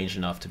just strange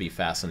enough to be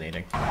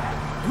fascinating.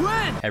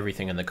 Gwen!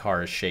 Everything in the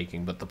car is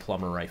shaking but the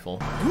plumber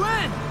rifle.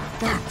 Gwen!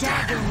 The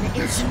Dagon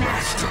is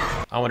master.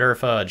 I wonder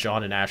if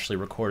John and Ashley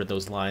recorded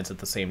those lines at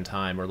the same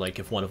time, or like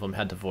if one of them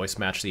had to voice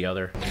match the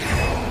other.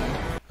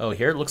 Oh,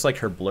 here it looks like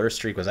her blur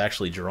streak was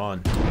actually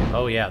drawn.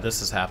 Oh yeah,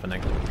 this is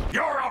happening.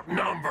 You're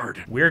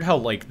outnumbered. Weird how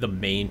like the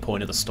main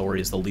point of the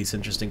story is the least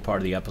interesting part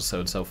of the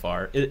episode so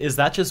far. Is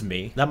that just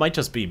me? That might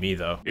just be me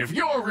though. If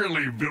you're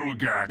really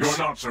Vilgax, you're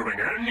not serving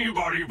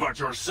anybody but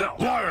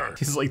yourself. Liar!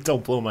 He's like,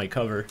 don't blow my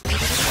cover.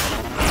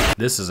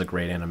 This is a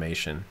great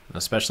animation,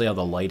 especially how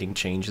the lighting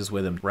changes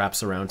with him,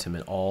 wraps around him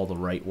in all the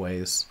right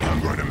ways.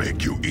 I'm going to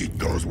make you eat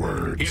those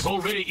words. He's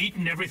already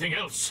eaten everything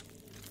else.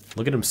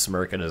 Look at him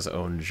smirk at his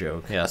own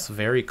joke. Yes,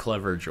 very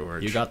clever,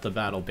 George. You got the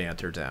battle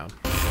banter down.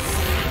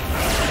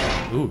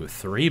 Ooh,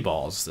 3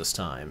 balls this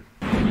time.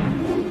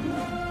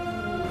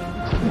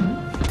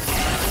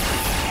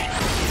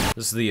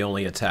 This is the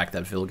only attack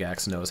that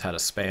Vilgax knows how to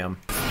spam.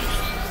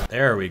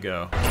 There we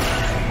go.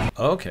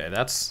 Okay,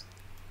 that's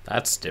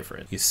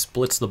different. He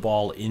splits the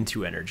ball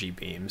into energy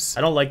beams.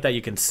 I don't like that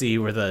you can see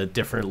where the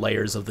different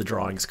layers of the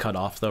drawings cut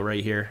off though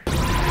right here.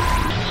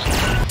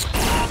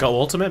 Go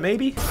ultimate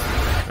maybe?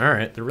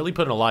 Alright, they're really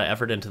putting a lot of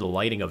effort into the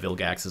lighting of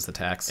Vilgax's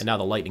attacks, and now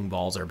the lightning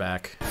balls are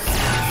back.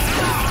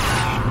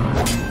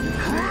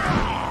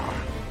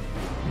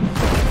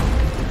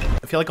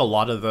 I feel like a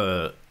lot of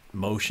the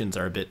motions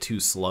are a bit too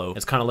slow.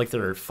 It's kind of like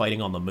they're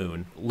fighting on the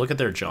moon. Look at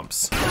their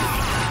jumps.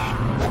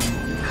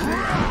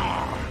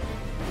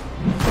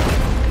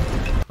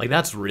 Like,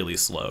 that's really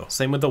slow.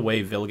 Same with the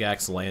way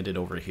Vilgax landed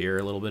over here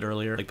a little bit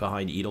earlier, like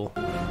behind Edel.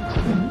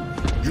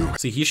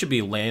 See, he should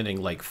be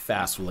landing like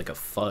fast with like a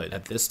FUD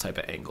at this type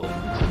of angle.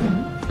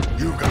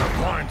 You've got a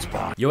blind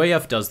spot.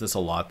 UAF does this a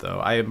lot though.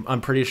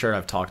 I'm pretty sure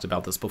I've talked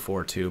about this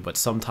before too, but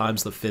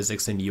sometimes the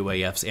physics in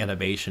UAF's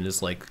animation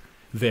is like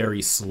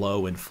very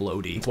slow and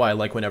floaty. That's why I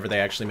like whenever they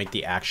actually make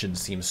the action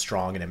seem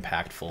strong and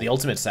impactful. The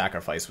Ultimate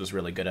Sacrifice was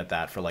really good at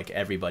that for like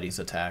everybody's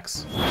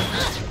attacks.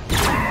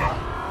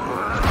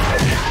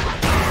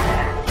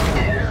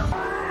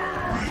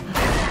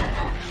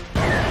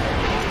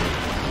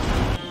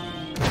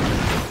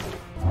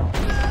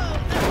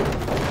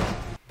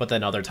 But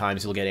then other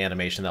times you'll get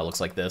animation that looks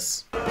like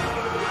this.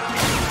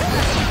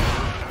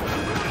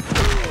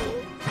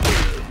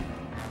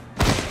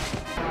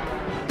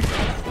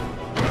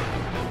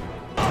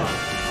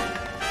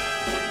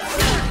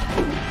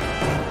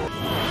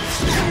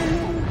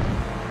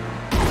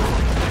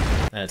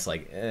 And it's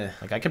like,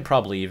 Like, I could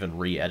probably even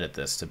re-edit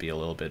this to be a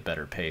little bit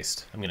better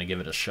paced. I'm gonna give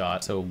it a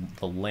shot. So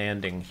the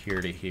landing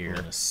here to here, I'm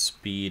gonna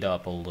speed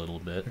up a little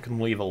bit. I can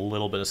leave a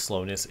little bit of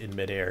slowness in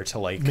midair to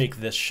like make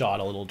this shot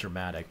a little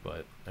dramatic,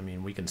 but I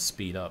mean, we can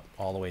speed up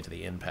all the way to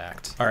the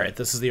impact. All right,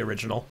 this is the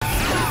original.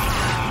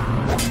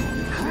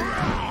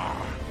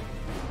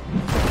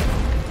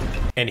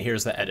 And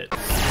here's the edit.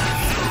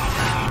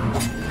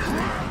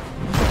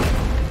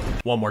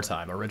 One more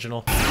time,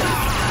 original.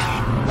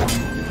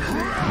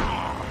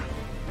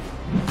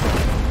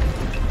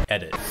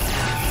 Edit.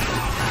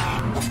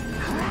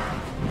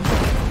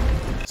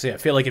 See, I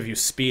feel like if you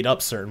speed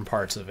up certain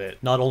parts of it,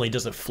 not only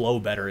does it flow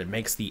better, it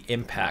makes the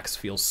impacts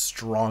feel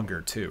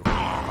stronger too.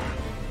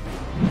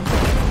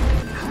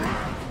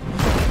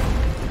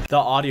 The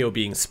audio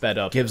being sped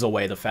up gives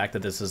away the fact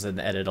that this is an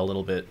edit a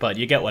little bit, but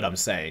you get what I'm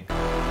saying.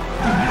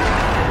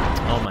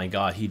 Oh my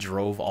god, he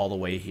drove all the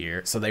way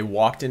here. So they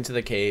walked into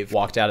the cave,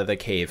 walked out of the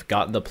cave,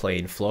 got in the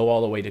plane, flew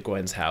all the way to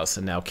Gwen's house,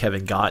 and now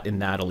Kevin got in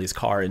Natalie's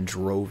car and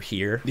drove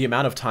here. The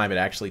amount of time it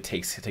actually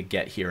takes to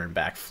get here and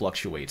back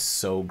fluctuates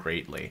so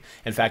greatly.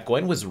 In fact,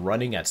 Gwen was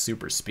running at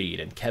super speed,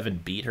 and Kevin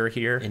beat her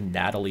here in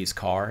Natalie's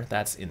car.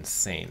 That's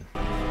insane.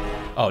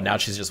 Oh, now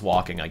she's just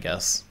walking, I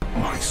guess.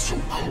 My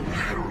so-called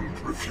herald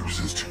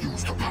refuses to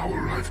use the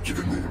power I've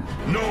given him.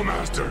 No,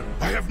 Master,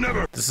 I have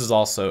never. This is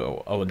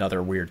also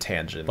another weird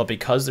tangent, but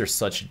because they're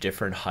such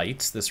different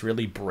heights, this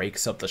really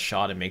breaks up the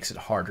shot and makes it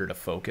harder to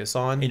focus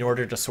on. In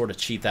order to sort of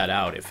cheat that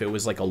out, if it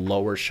was like a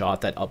lower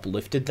shot that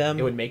uplifted them,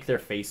 it would make their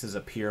faces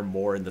appear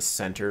more in the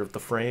center of the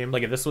frame.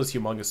 Like if this was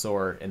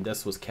Humongosaur and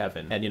this was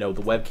Kevin, and you know,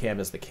 the webcam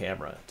is the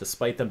camera.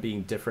 Despite them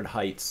being different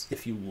heights,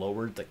 if you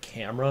lowered the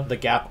camera, the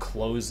gap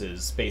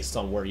closes based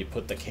on where you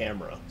put the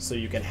camera. So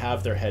you can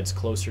have their heads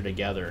closer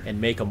together and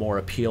make a more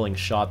appealing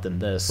shot than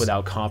this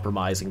without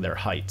compromising their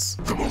heights.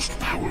 The most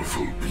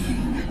powerful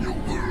being in your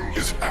world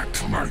is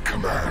at my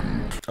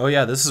command. Oh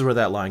yeah, this is where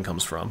that line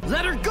comes from.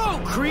 Let her go,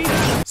 creep!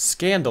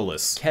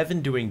 Scandalous.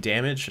 Kevin doing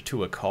damage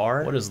to a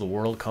car? What does the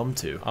world come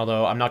to?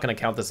 Although I'm not going to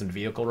count this in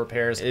vehicle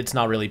repairs. It's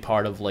not really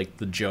part of like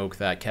the joke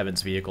that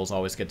Kevin's vehicles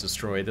always get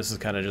destroyed. This is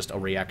kind of just a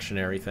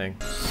reactionary thing.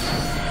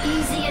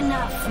 Easy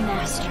enough,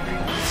 Master.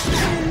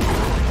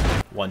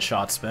 One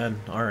shot spin.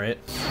 Alright.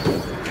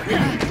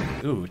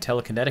 Ooh,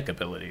 telekinetic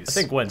abilities. I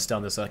think Gwen's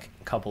done this a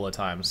couple of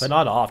times, but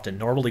not often.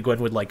 Normally Gwen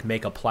would like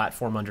make a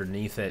platform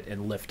underneath it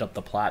and lift up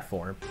the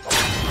platform.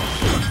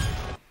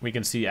 We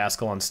can see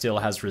Ascalon still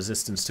has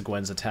resistance to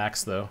Gwen's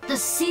attacks though. The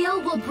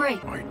seal will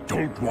break. I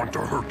don't want to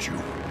hurt you.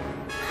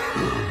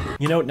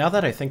 You know, now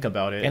that I think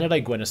about it,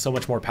 Anodite Gwen is so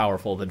much more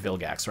powerful than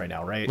Vilgax right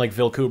now, right? Like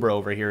Vilcubra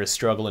over here is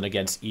struggling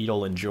against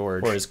Edel and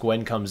George, whereas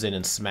Gwen comes in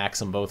and smacks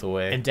them both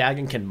away. And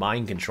Dagon can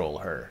mind control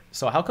her.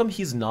 So how come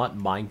he's not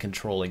mind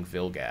controlling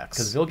Vilgax?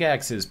 Because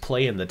Vilgax is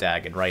playing the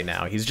Dagon right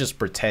now. He's just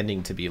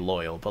pretending to be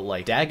loyal, but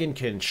like Dagon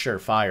can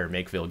surefire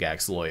make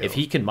Vilgax loyal. If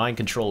he can mind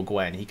control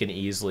Gwen, he can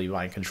easily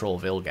mind control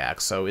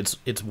Vilgax. So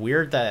it's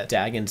weird that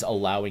Dagon's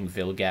allowing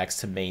Vilgax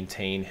to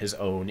maintain his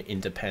own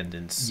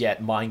independence,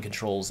 yet mind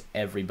controls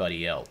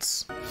everybody else.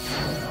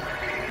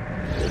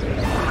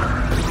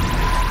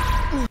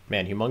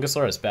 Man,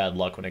 Humongosaur has bad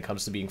luck when it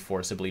comes to being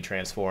forcibly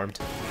transformed.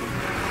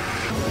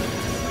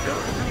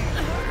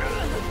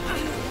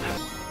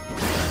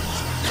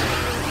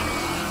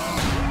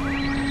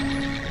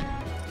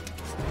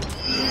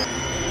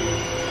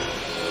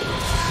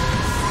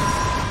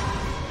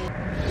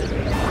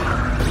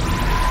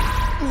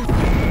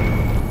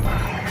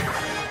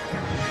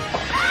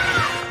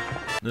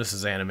 This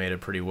is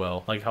animated pretty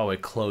well. Like how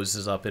it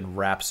closes up and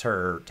wraps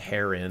her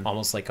hair in,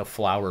 almost like a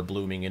flower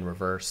blooming in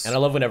reverse. And I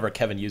love whenever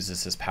Kevin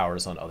uses his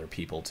powers on other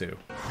people too.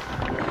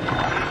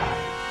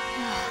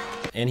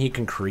 And he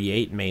can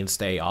create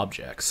mainstay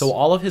objects. So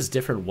all of his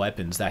different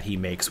weapons that he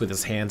makes with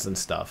his hands and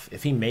stuff,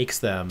 if he makes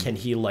them, can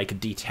he like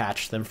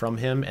detach them from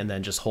him and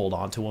then just hold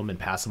on to them and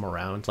pass them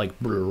around? Like,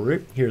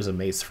 here's a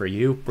mace for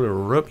you,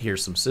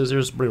 here's some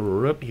scissors,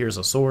 here's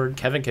a sword.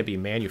 Kevin could be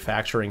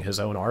manufacturing his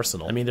own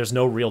arsenal. I mean, there's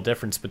no real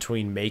difference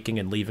between making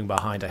and leaving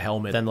behind a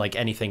helmet than like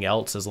anything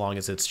else as long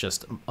as it's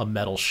just a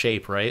metal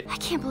shape, right? I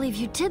can't believe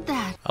you did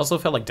that. I also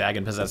felt like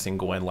Dagon possessing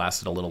Gwen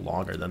lasted a little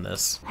longer than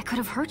this. I could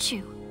have hurt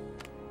you.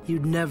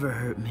 You'd never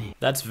hurt me.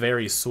 That's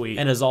very sweet,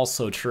 and is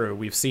also true.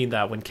 We've seen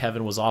that when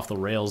Kevin was off the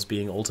rails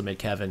being Ultimate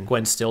Kevin,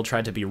 Gwen still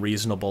tried to be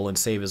reasonable and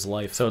save his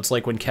life. So it's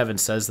like when Kevin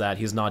says that,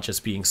 he's not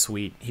just being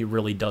sweet, he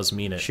really does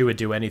mean it. She would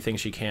do anything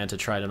she can to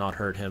try to not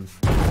hurt him.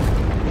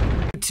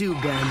 Too,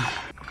 Ben.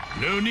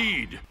 No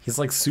need. He's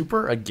like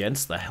super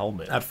against the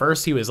helmet. At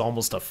first he was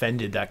almost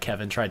offended that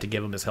Kevin tried to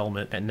give him his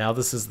helmet, and now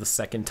this is the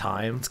second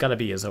time. It's gotta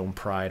be his own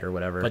pride or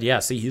whatever. But yeah,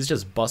 see, he's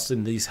just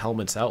busting these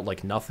helmets out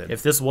like nothing.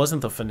 If this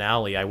wasn't the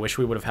finale, I wish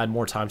we would have had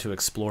more time to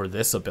explore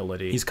this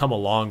ability. He's come a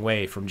long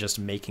way from just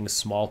making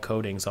small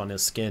coatings on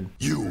his skin.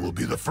 You will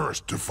be the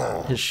first to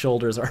fall. His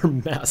shoulders are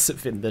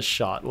massive in this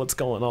shot. What's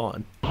going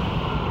on?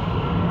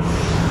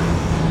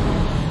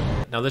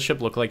 Now this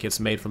ship looked like it's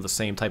made from the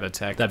same type of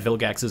tech that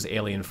Vilgax's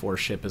Alien Force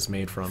ship is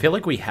made from. I feel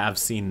like we have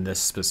seen this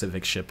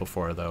specific ship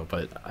before though,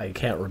 but I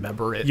can't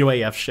remember it.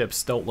 UAF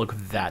ships don't look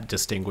that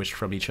distinguished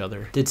from each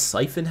other. Did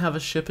Siphon have a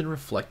ship in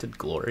Reflected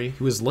Glory?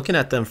 He was looking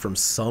at them from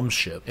some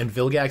ship, and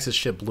Vilgax's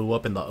ship blew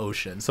up in the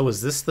ocean. So is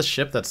this the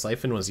ship that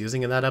Siphon was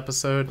using in that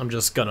episode? I'm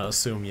just gonna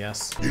assume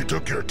yes. You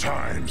took your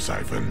time,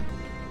 Siphon.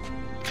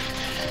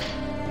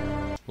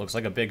 Looks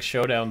like a big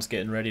showdown's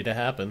getting ready to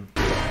happen.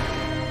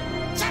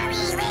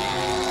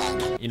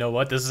 You know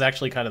what? This is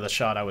actually kind of the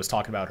shot I was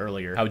talking about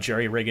earlier. How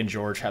Jerry Rig and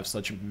George have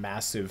such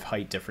massive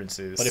height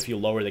differences. But if you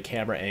lower the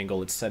camera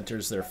angle, it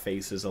centers their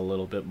faces a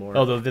little bit more.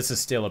 Although this is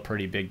still a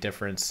pretty big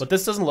difference. But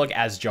this doesn't look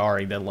as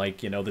jarring than,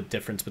 like, you know, the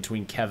difference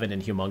between Kevin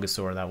and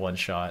Humongosaur in that one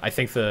shot. I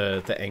think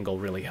the angle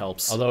really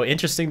helps. Although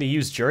interesting to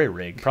use Jerry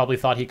Rig. Probably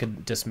thought he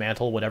could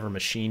dismantle whatever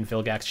machine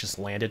Vilgax just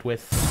landed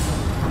with.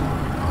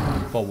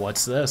 But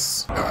what's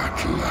this?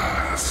 At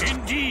last.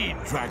 Indeed,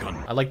 Dragon.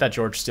 I like that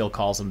George still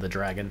calls him the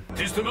Dragon.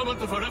 'Tis the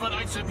moment the Forever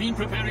Knights have been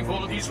preparing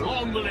for these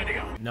long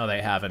millennia. No,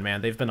 they haven't,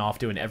 man. They've been off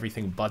doing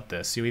everything but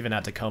this. You even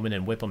had to come in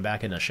and whip them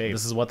back into shape.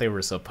 This is what they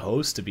were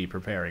supposed to be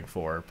preparing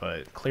for,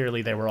 but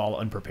clearly they were all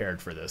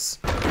unprepared for this.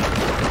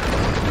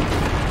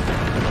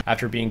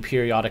 After being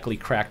periodically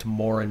cracked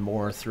more and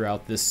more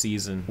throughout this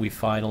season, we've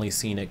finally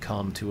seen it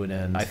come to an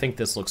end. I think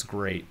this looks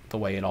great, the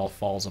way it all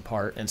falls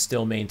apart and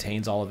still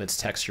maintains all of its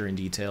texture and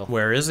detail.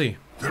 Where is he?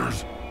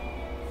 There's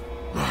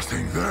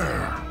nothing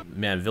there.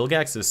 Man,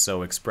 Vilgax is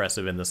so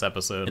expressive in this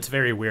episode. It's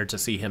very weird to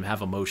see him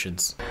have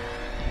emotions.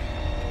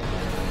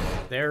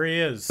 There he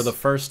is. For the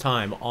first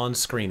time on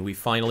screen, we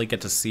finally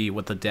get to see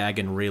what the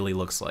Dagon really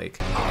looks like.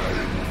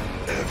 I'm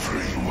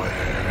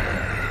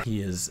everywhere. He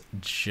is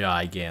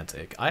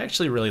gigantic. I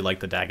actually really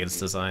like the Dagon's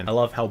design. I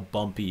love how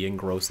bumpy and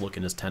gross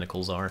looking his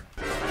tentacles are.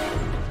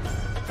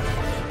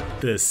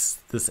 This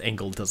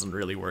angle doesn't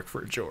really work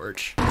for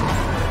George.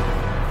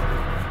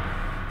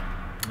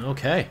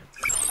 Okay.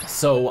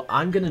 So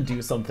I'm gonna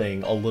do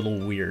something a little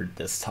weird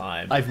this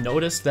time. I've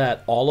noticed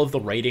that all of the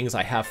ratings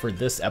I have for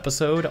this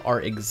episode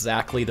are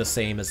exactly the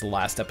same as the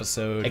last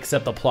episode,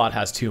 except the plot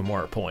has 2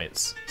 more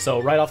points.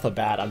 So right off the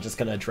bat, I'm just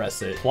gonna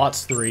address it.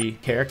 Plot's 3,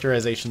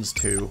 characterization's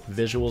 2,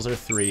 visuals are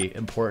 3,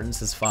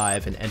 importance is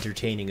 5, and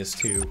entertaining is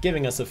 2,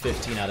 giving us a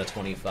 15 out of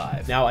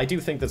 25. Now, I do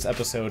think this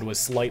episode was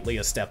slightly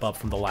a step up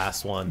from the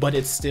last one, but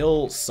it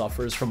still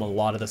suffers from a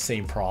lot of the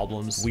same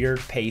problems.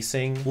 Weird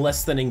pacing,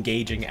 less than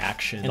engaging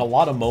action, and a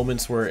lot of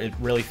moments where it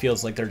really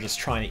feels like they're just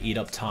trying to eat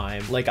up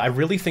time. Like, I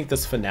really think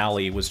this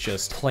finale was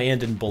just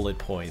planned in bullet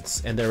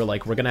points, and they were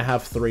like, we're gonna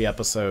have 3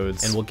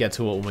 episodes and we'll get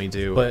to it when we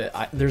do,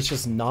 but there's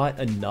just not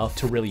enough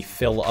to really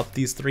fill up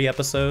these 3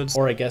 episodes,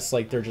 or I guess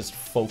like they're just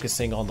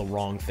focusing on the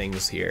wrong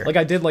things here. Like,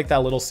 I did like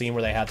that little scene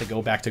where they had to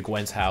go back to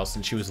Gwen's house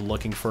and she was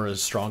looking for a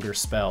stronger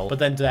spell, but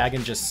then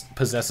Dagon just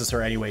possesses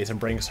her anyways and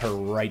brings her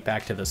right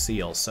back to the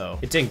seal, so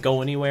it didn't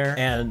go anywhere.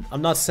 And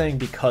I'm not saying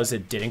because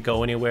it didn't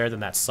go anywhere then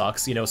that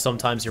sucks, you know,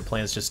 sometimes your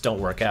plans just don't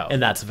work out,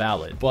 and that's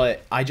valid.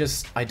 But I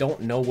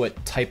don't know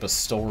what type of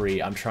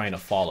story I'm trying to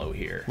follow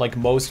here. Like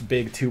most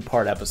big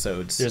 2-part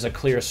episodes, there's a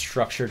clear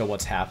structure to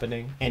what's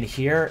happening, and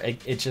here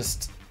it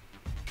just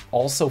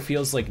also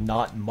feels like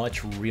not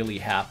much really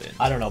happened.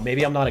 I don't know,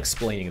 maybe I'm not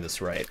explaining this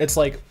right. It's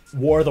like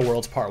War of the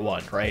Worlds Part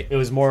 1, right? It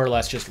was more or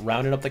less just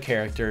rounding up the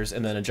characters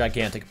and then a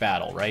gigantic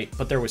battle, right?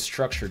 But there was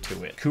structure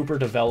to it. Cooper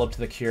developed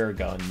the cure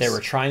guns. They were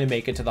trying to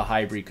make it to the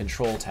hybrid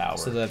control tower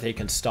so that they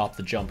can stop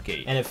the jump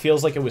gate. And it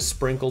feels like it was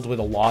sprinkled with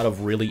a lot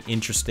of really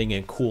interesting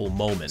and cool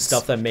moments.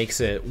 Stuff that makes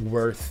it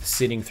worth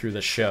sitting through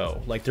the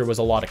show. Like, there was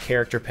a lot of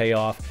character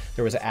payoff,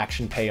 there was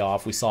action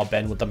payoff, we saw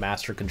Ben with the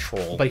master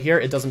control. But here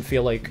it doesn't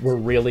feel like we're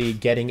really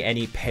getting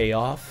any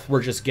payoff,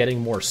 we're just getting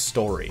more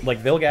story.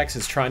 Like, Vilgax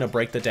is trying to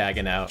break the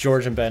Dagon out,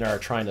 George and Ben are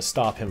trying to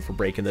stop him from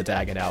breaking the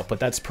Dagon out, but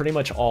that's pretty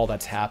much all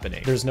that's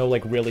happening. There's no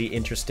like really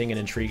interesting and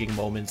intriguing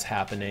moments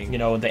happening. You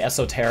know, the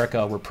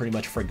esoterica were pretty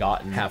much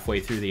forgotten halfway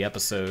through the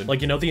episode.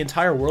 Like, you know, the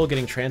entire world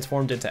getting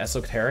transformed into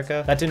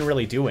esoterica, that didn't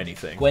really do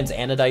anything. Gwen's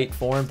anodite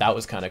form, that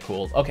was kind of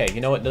cool. Okay, you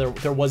know what,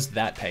 there was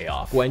that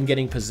payoff. Gwen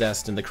getting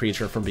possessed and the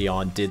creature from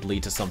beyond did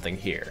lead to something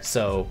here.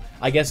 So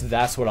I guess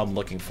that's what I'm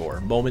looking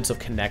for. Moments of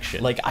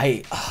connection. Like,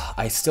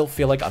 I still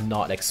feel like I'm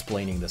not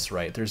explaining this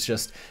right. There's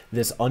just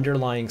this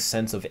underlying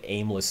sense of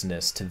aimlessness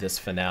to this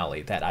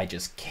finale that I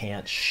just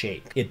can't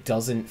shake. It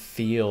doesn't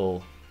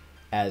feel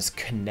as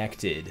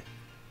connected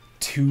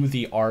to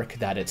the arc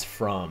that it's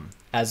from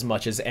as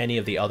much as any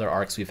of the other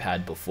arcs we've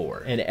had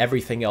before, and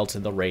everything else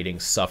in the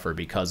ratings suffer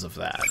because of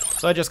that.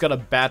 So I just got a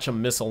batch of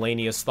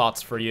miscellaneous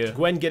thoughts for you.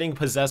 Gwen getting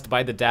possessed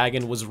by the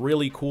Dagon was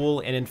really cool,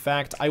 and in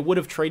fact, I would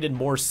have traded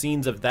more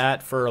scenes of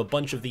that for a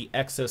bunch of the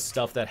excess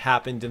stuff that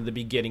happened in the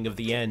beginning of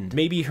the end.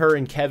 Maybe her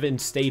and Kevin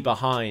stayed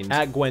behind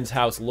at Gwen's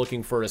house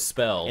looking for a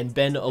spell, and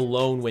Ben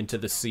alone went to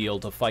the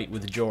seal to fight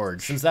with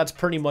George, since that's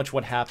pretty much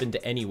what happened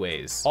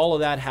anyways. All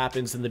of that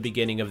happens in the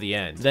beginning of the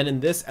end. Then in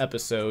this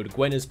episode,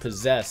 Gwen is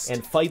possessed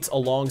and fights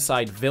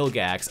alongside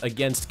Vilgax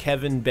against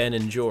Kevin, Ben,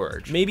 and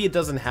George. Maybe it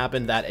doesn't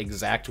happen that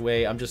exact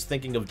way, I'm just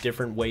thinking of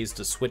different ways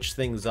to switch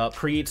things up,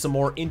 create some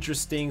more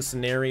interesting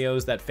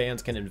scenarios that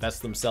fans can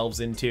invest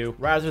themselves into,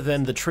 rather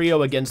than the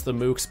trio against the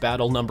Mooks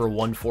battle number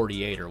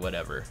 148 or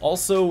whatever.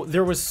 Also,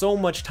 there was so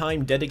much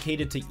time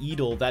dedicated to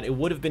Edel that it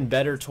would have been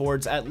better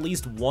towards at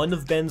least one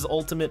of Ben's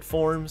ultimate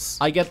forms.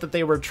 I get that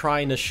they were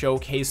trying to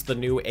showcase the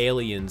new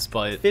aliens,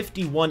 but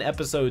 51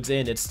 episodes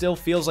in, it still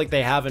feels like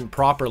they haven't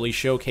properly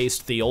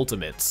showcased the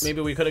ultimates. Maybe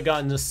we could have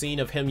gotten a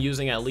scene of him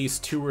using at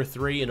least 2 or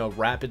 3 in a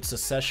rapid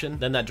succession,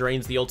 then that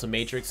drains the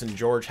Ultimatrix and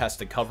George has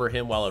to cover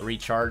him while it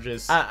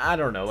recharges. I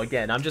don't know.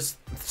 Again, I'm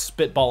just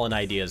spitballing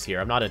ideas here.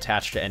 I'm not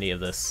attached to any of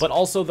this. But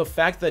also the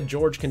fact that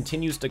George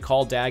continues to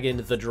call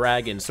Dagon the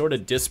dragon sort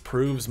of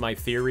disproves my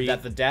theory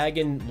that the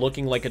Dagon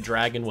looking like a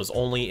dragon was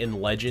only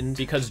in legend,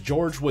 because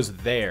George was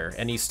there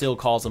and he still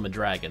calls him a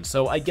dragon.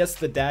 So I guess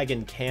the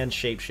Dagon can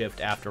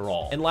shapeshift after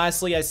all. And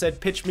lastly, I said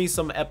pitch me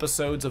some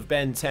episodes of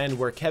Ben 10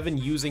 where Kevin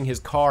using his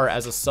car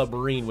as a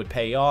submarine would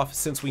pay off,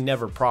 since we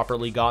never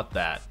properly got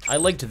that. I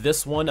liked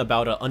this one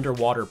about an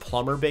underwater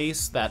plumber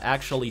base that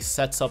actually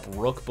sets up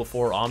Rook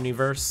before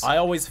Omniverse. I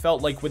always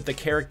felt like with the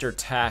character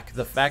Tak,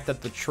 the fact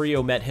that the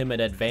trio met him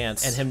in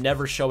advance and him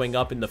never showing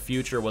up in the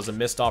future was a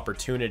missed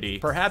opportunity.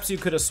 Perhaps you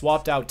could have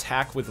swapped out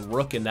Tak with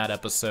Rook in that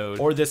episode,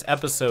 or this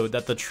episode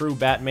that the true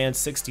Batman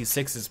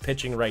 66 is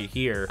pitching right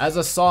here, as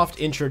a soft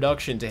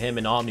introduction to him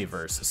in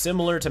Omniverse,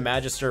 similar to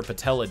Magister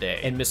Patelladay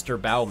and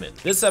Mr. Bauman.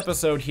 This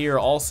episode here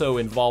also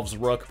involves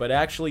Rook, but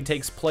actually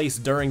takes place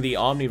during the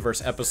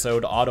Omniverse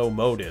episode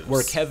Automotives,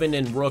 where Kevin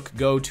and Rook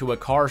go to a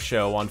car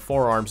show on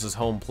Forearms'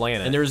 home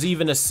planet. And there's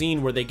even a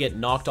scene where they get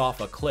knocked off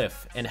a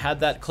cliff, and had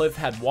that cliff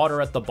had water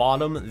at the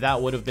bottom,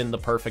 that would have been the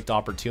perfect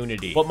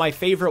opportunity. But my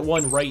favorite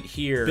one right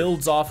here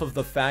builds off of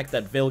the fact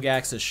that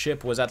Vilgax's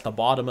ship was at the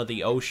bottom of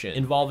the ocean,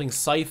 involving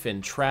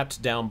Siphon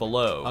trapped down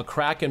below, a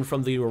Kraken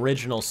from the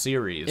original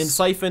series, and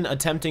Siphon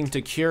attempting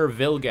to cure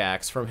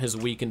Vilgax from his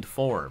weakened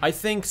form. I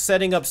think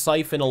setting up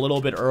Siphon a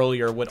little bit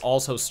earlier would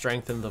also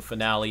strengthen the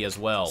finale as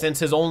well, since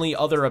his only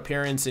other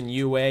appearance in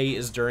UA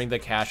is during the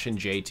Cash and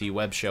JT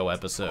web show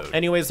episode.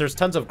 Anyways, there's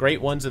tons of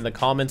great ones in the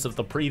comments of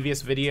the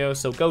previous video,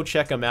 so go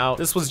check them out.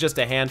 This was just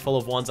a handful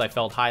of ones I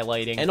felt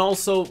highlighting. And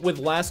also, with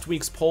last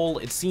week's poll,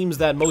 it seems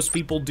that most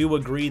people do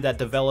agree that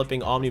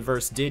developing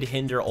Omniverse did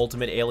hinder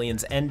Ultimate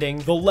Alien's ending.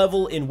 The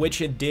level in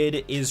which it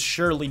did is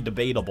surely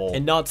debatable,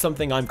 and not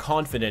something I'm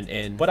confident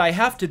in, but I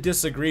have to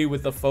disagree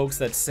with the folks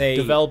that say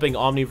developing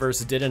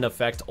Omniverse didn't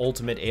affect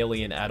Ultimate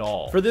Alien at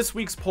all. For this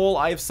week's poll,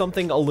 I have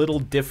something a little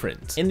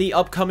different. In the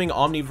upcoming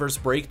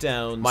Omniverse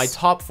breakdowns, my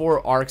top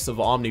 4 arcs of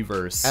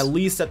Omniverse, at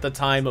least at the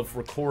time of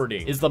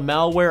recording, is the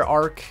Malware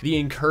arc, the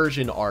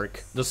Incursion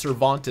arc, the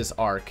Cervantes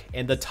arc,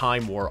 and the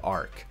Time War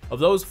arc. Of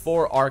those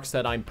 4 arcs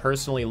that I'm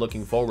personally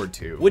looking forward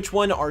to, which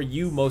one are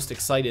you most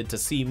excited to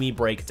see me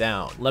break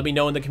down? Let me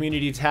know in the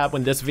community tab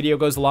when this video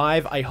goes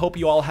live. I hope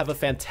you all have a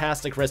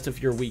fantastic rest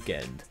of your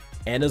weekend.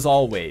 And as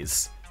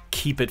always,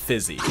 keep it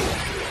fizzy.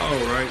 All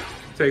right,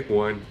 take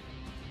one.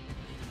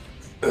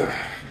 I'm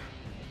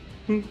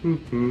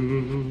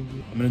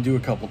gonna do a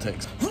couple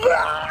takes.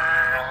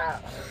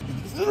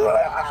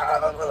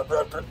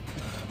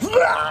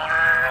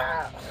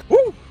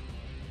 Woo!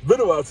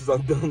 Been a while since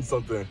I've done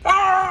something.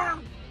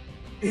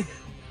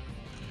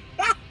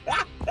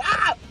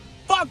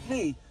 Fuck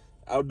me!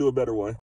 I'll do a better one.